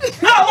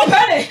 Na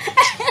opele.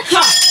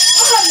 Ha.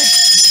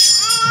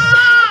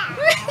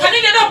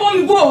 Kani get up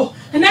on me go.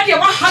 And that you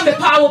want have the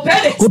power,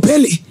 Opele.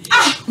 Opele.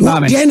 Ah,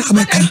 Mame.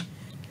 Abeka.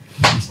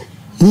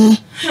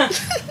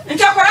 And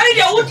Caparani,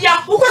 the Udia,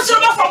 who was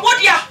from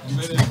Wodia.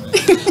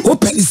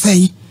 Opele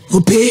say,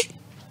 Ope.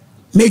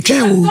 Make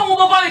you come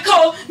over the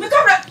call. Make a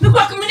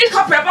community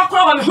copper,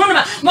 Bacro,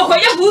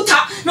 Mokoya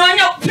Buta, no, I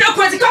know, Pure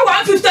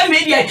 150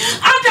 million.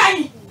 I'm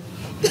dying.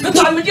 The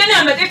time again,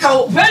 I'm a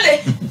decal,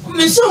 Opele.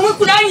 Miss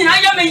Mukudan,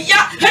 I am a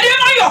ya,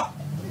 Hediamayo.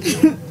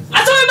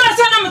 I told my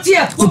son, I'm a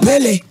tear.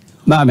 Opele.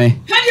 Mame.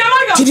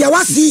 Tidia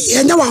wasi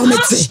enya wa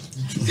homete.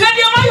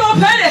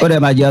 Ode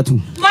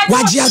majiatu.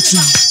 Wajiatu.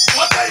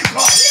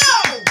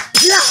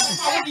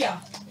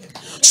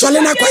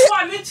 Sole na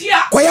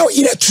kwa ya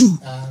ire tu.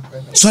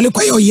 Sole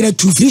kwa ya ire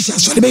tu fisha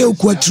sole be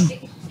yoku atu.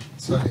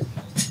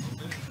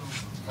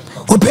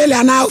 Opele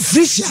ana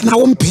fisha na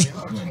wompe.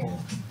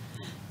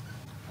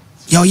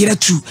 Ya ire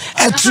tu.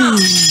 Atu.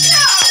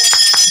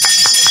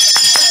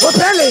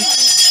 Opele.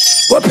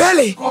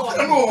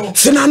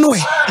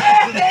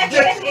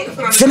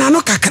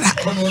 Finano kakra.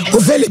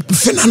 Opele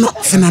finano.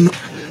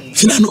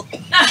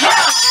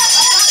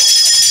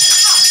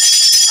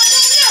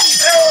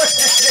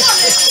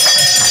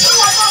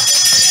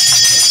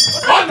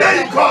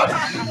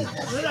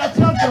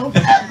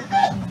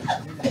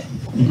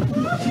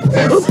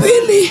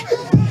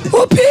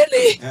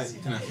 Opele.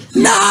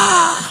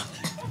 Nah.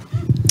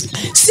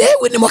 Say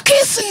when you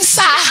kissing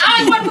sa.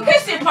 I want to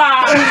kiss it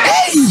pa.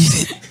 Hey.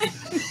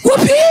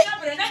 Whoopee.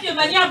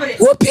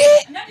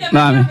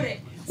 Mame.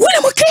 When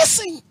am I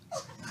kissing?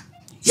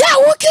 Yeah,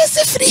 we're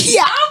kissing free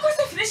here.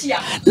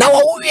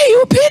 Now,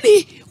 you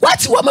penny.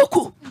 What's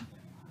Wamaku?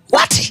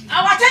 What?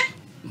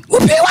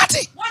 Whoopee, what?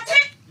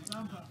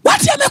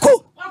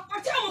 Yamaku?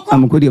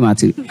 I'm good,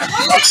 Mati.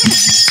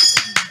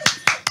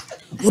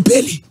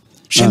 Whoopee.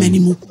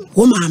 Shamanimu,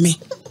 Womame.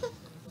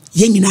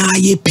 Yengina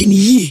ye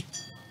penny.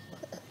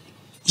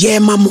 Ye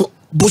mamo,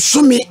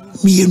 Bosume,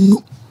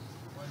 me,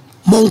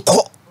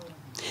 Monko.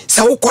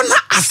 Sa wokona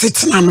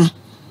asetena no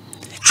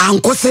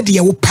anko se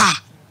de wo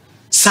pa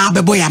sa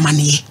bebo ya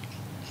mane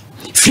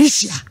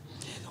frisia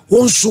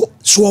wonso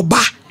so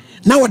oba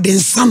na wode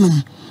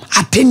nsanom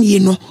atenie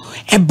no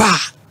eba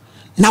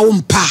na wo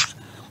mpa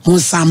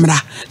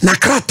monsamra na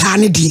krata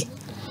ne de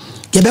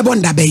ye bebo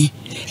ndabe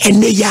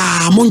enne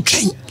ya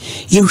montwen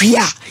ye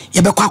hwia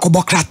ye bekwa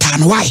akobọ krata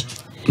no why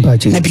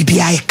na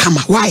bibia e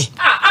kama why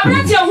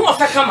abrati ho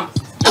ofa kama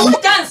o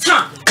dance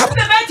ha kama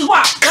be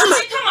wa kama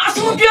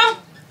asomdwo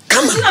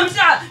Come on,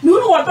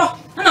 no water,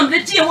 and I'm the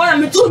dear one.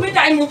 I'm 2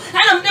 midnight, and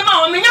I'm the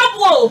mama.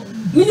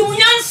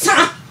 Minyansa.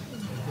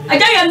 I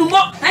die no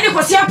more, and it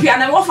was happy,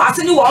 and I'm off as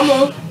any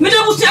woman.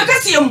 Middle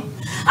Casium.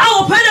 I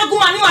will pay a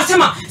woman,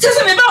 Masama.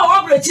 Says me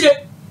about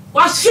operator.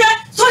 Was fair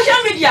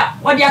social media.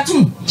 what they are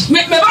two.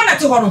 Me bana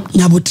to hono.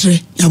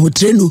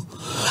 Nyabotre no.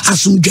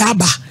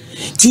 Asumdwaba.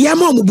 Ti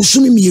yama mo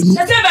busumi mienu.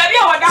 Ete baby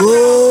o da.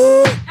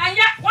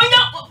 Anya wonya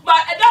ba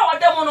eda o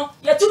da mo no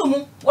ye tunu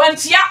mu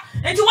wantia.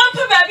 Enti won pe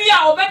baby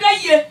a obeda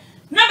yie.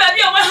 Na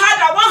baby o we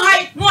hada one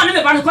high no one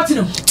me bana kwati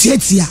no.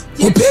 Tietia.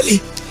 Opele.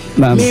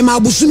 Me ma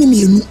busumi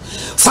mienu.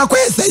 Fa kwa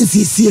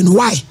sensi no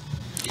why?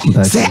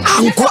 Say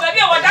anko.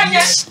 Baby o da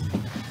nye.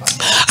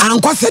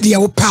 Anko said ye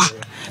opa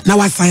na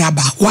wasan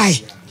aba.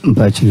 Why?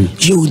 Mpachi.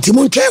 You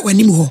timonche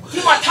wani mo.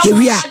 Ye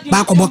wi a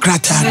ba ko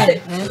bokrata.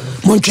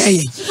 Monche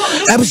ye.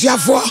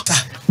 Abusiafo.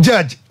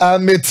 Judge,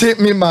 mete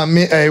me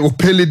mama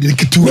opele de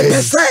kitu e.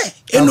 Me say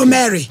eno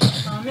Mary.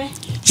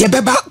 Ye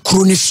beba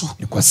kroni so.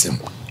 Ekwasem.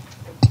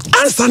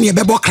 Ansa ne ye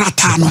beba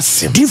krata no.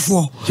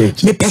 Difo.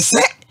 Me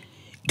pese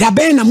da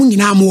ben na mu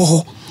nyina mo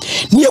ho.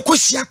 Ne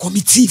ekosia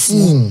committee fu.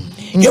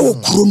 Ye wo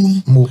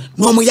kronum.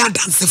 No mo ya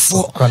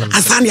dansefo.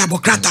 Ansa ne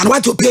abokrata no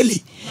what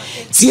opele.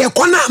 Ti ye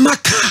kona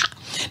amaka.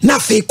 Na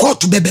fe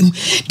court bebem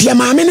dia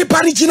maame ne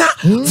parigina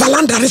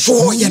valanda reso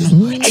hoye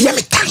no eye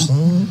metan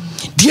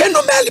dia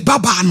no meli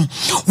baba no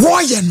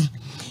woye no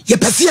ye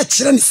pese ye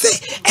kire ne se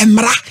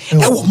emra e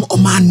wo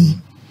omanu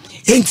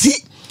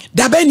enti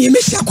da be ne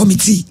mesia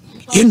committee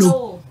you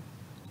know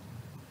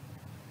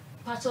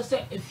pastor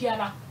say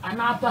efiara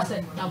ana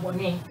pastor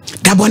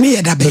dabone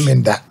ye da be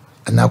menda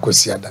ana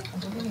kwasiada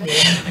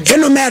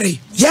eno Mary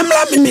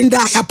yemra mimenda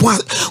yapo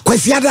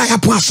kwasiada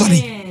yapo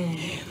asori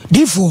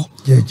Difo,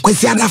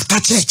 kwesi after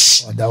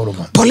church.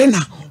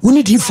 Paulina, we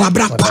need for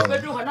Abrapa.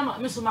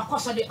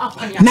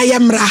 Na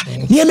yemra,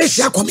 ye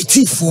mesia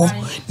committee for,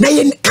 na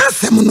ye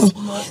kasemuno,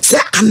 se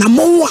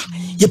anamoa,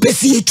 ye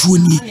pesi ye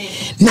tuoni,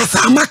 na sa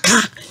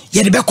amaka,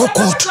 ye de beko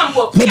court,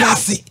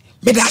 medasi,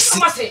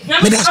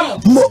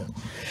 mo,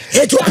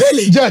 eto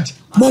pele, judge,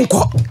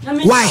 monko,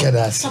 why,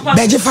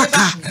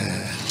 bejifaka,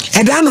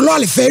 edano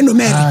loli fe no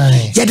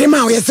meri, ye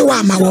dema ye se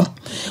wa mawo,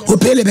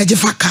 opele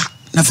bejifaka.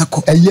 Na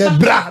fako eye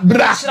bra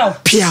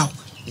piao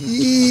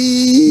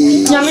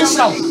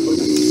nyamisao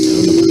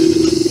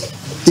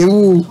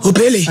ewu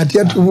opele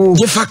atiatu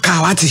je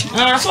faka wati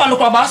so anu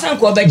kwa ba san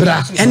ko be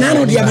bra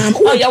enano dia ma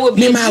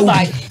me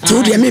ma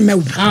tu dia me ma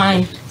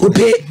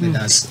ope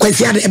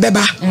kwesi ade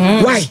ebeba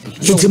why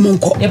eti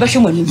monko e be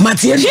hwemani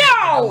matie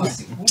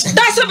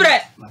that's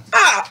bre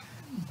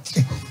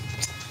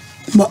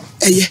mo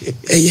eye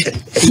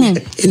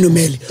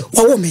enumeli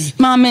wawo me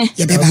mame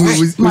ye beba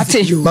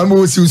mate mama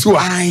osusu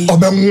a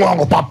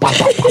obenwa papa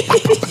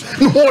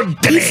no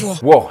dele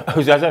wo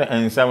osusu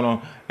ensam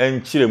no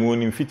enchire mu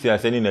ni fiti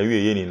asani na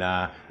wiye ni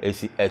na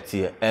esi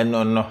etie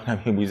eno no na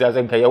mebuza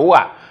se nka ye wo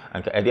a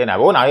nka ede na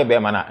wo na ye be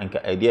ma na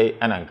nka ede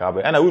ana nka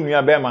be ana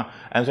wunua be ma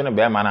enso ne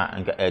be ma na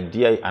nka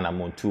ede ana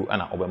montu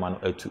ana obema no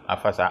atu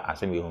afasa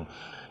asem ye hu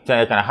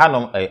Tiana kana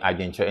hanom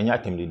agyenche enya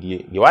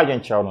atemdedie de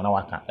wagyenche no na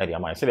waka ede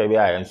ama se be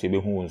a enso be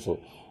hu nso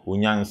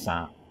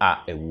onyansa a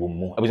ewo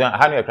mu abisa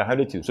hanu e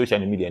Ghanacelebs social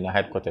media na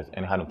headquarters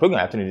and hanu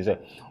program atunu say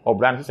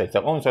obrand say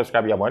on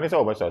subscribe ya mo say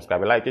obo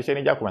subscribe like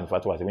share ni comment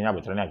fatu wase benya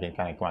betre na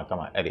akenkan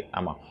kama ede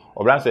ama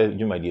obrand say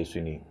juma die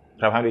suni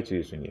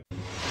Ghanacelebs suni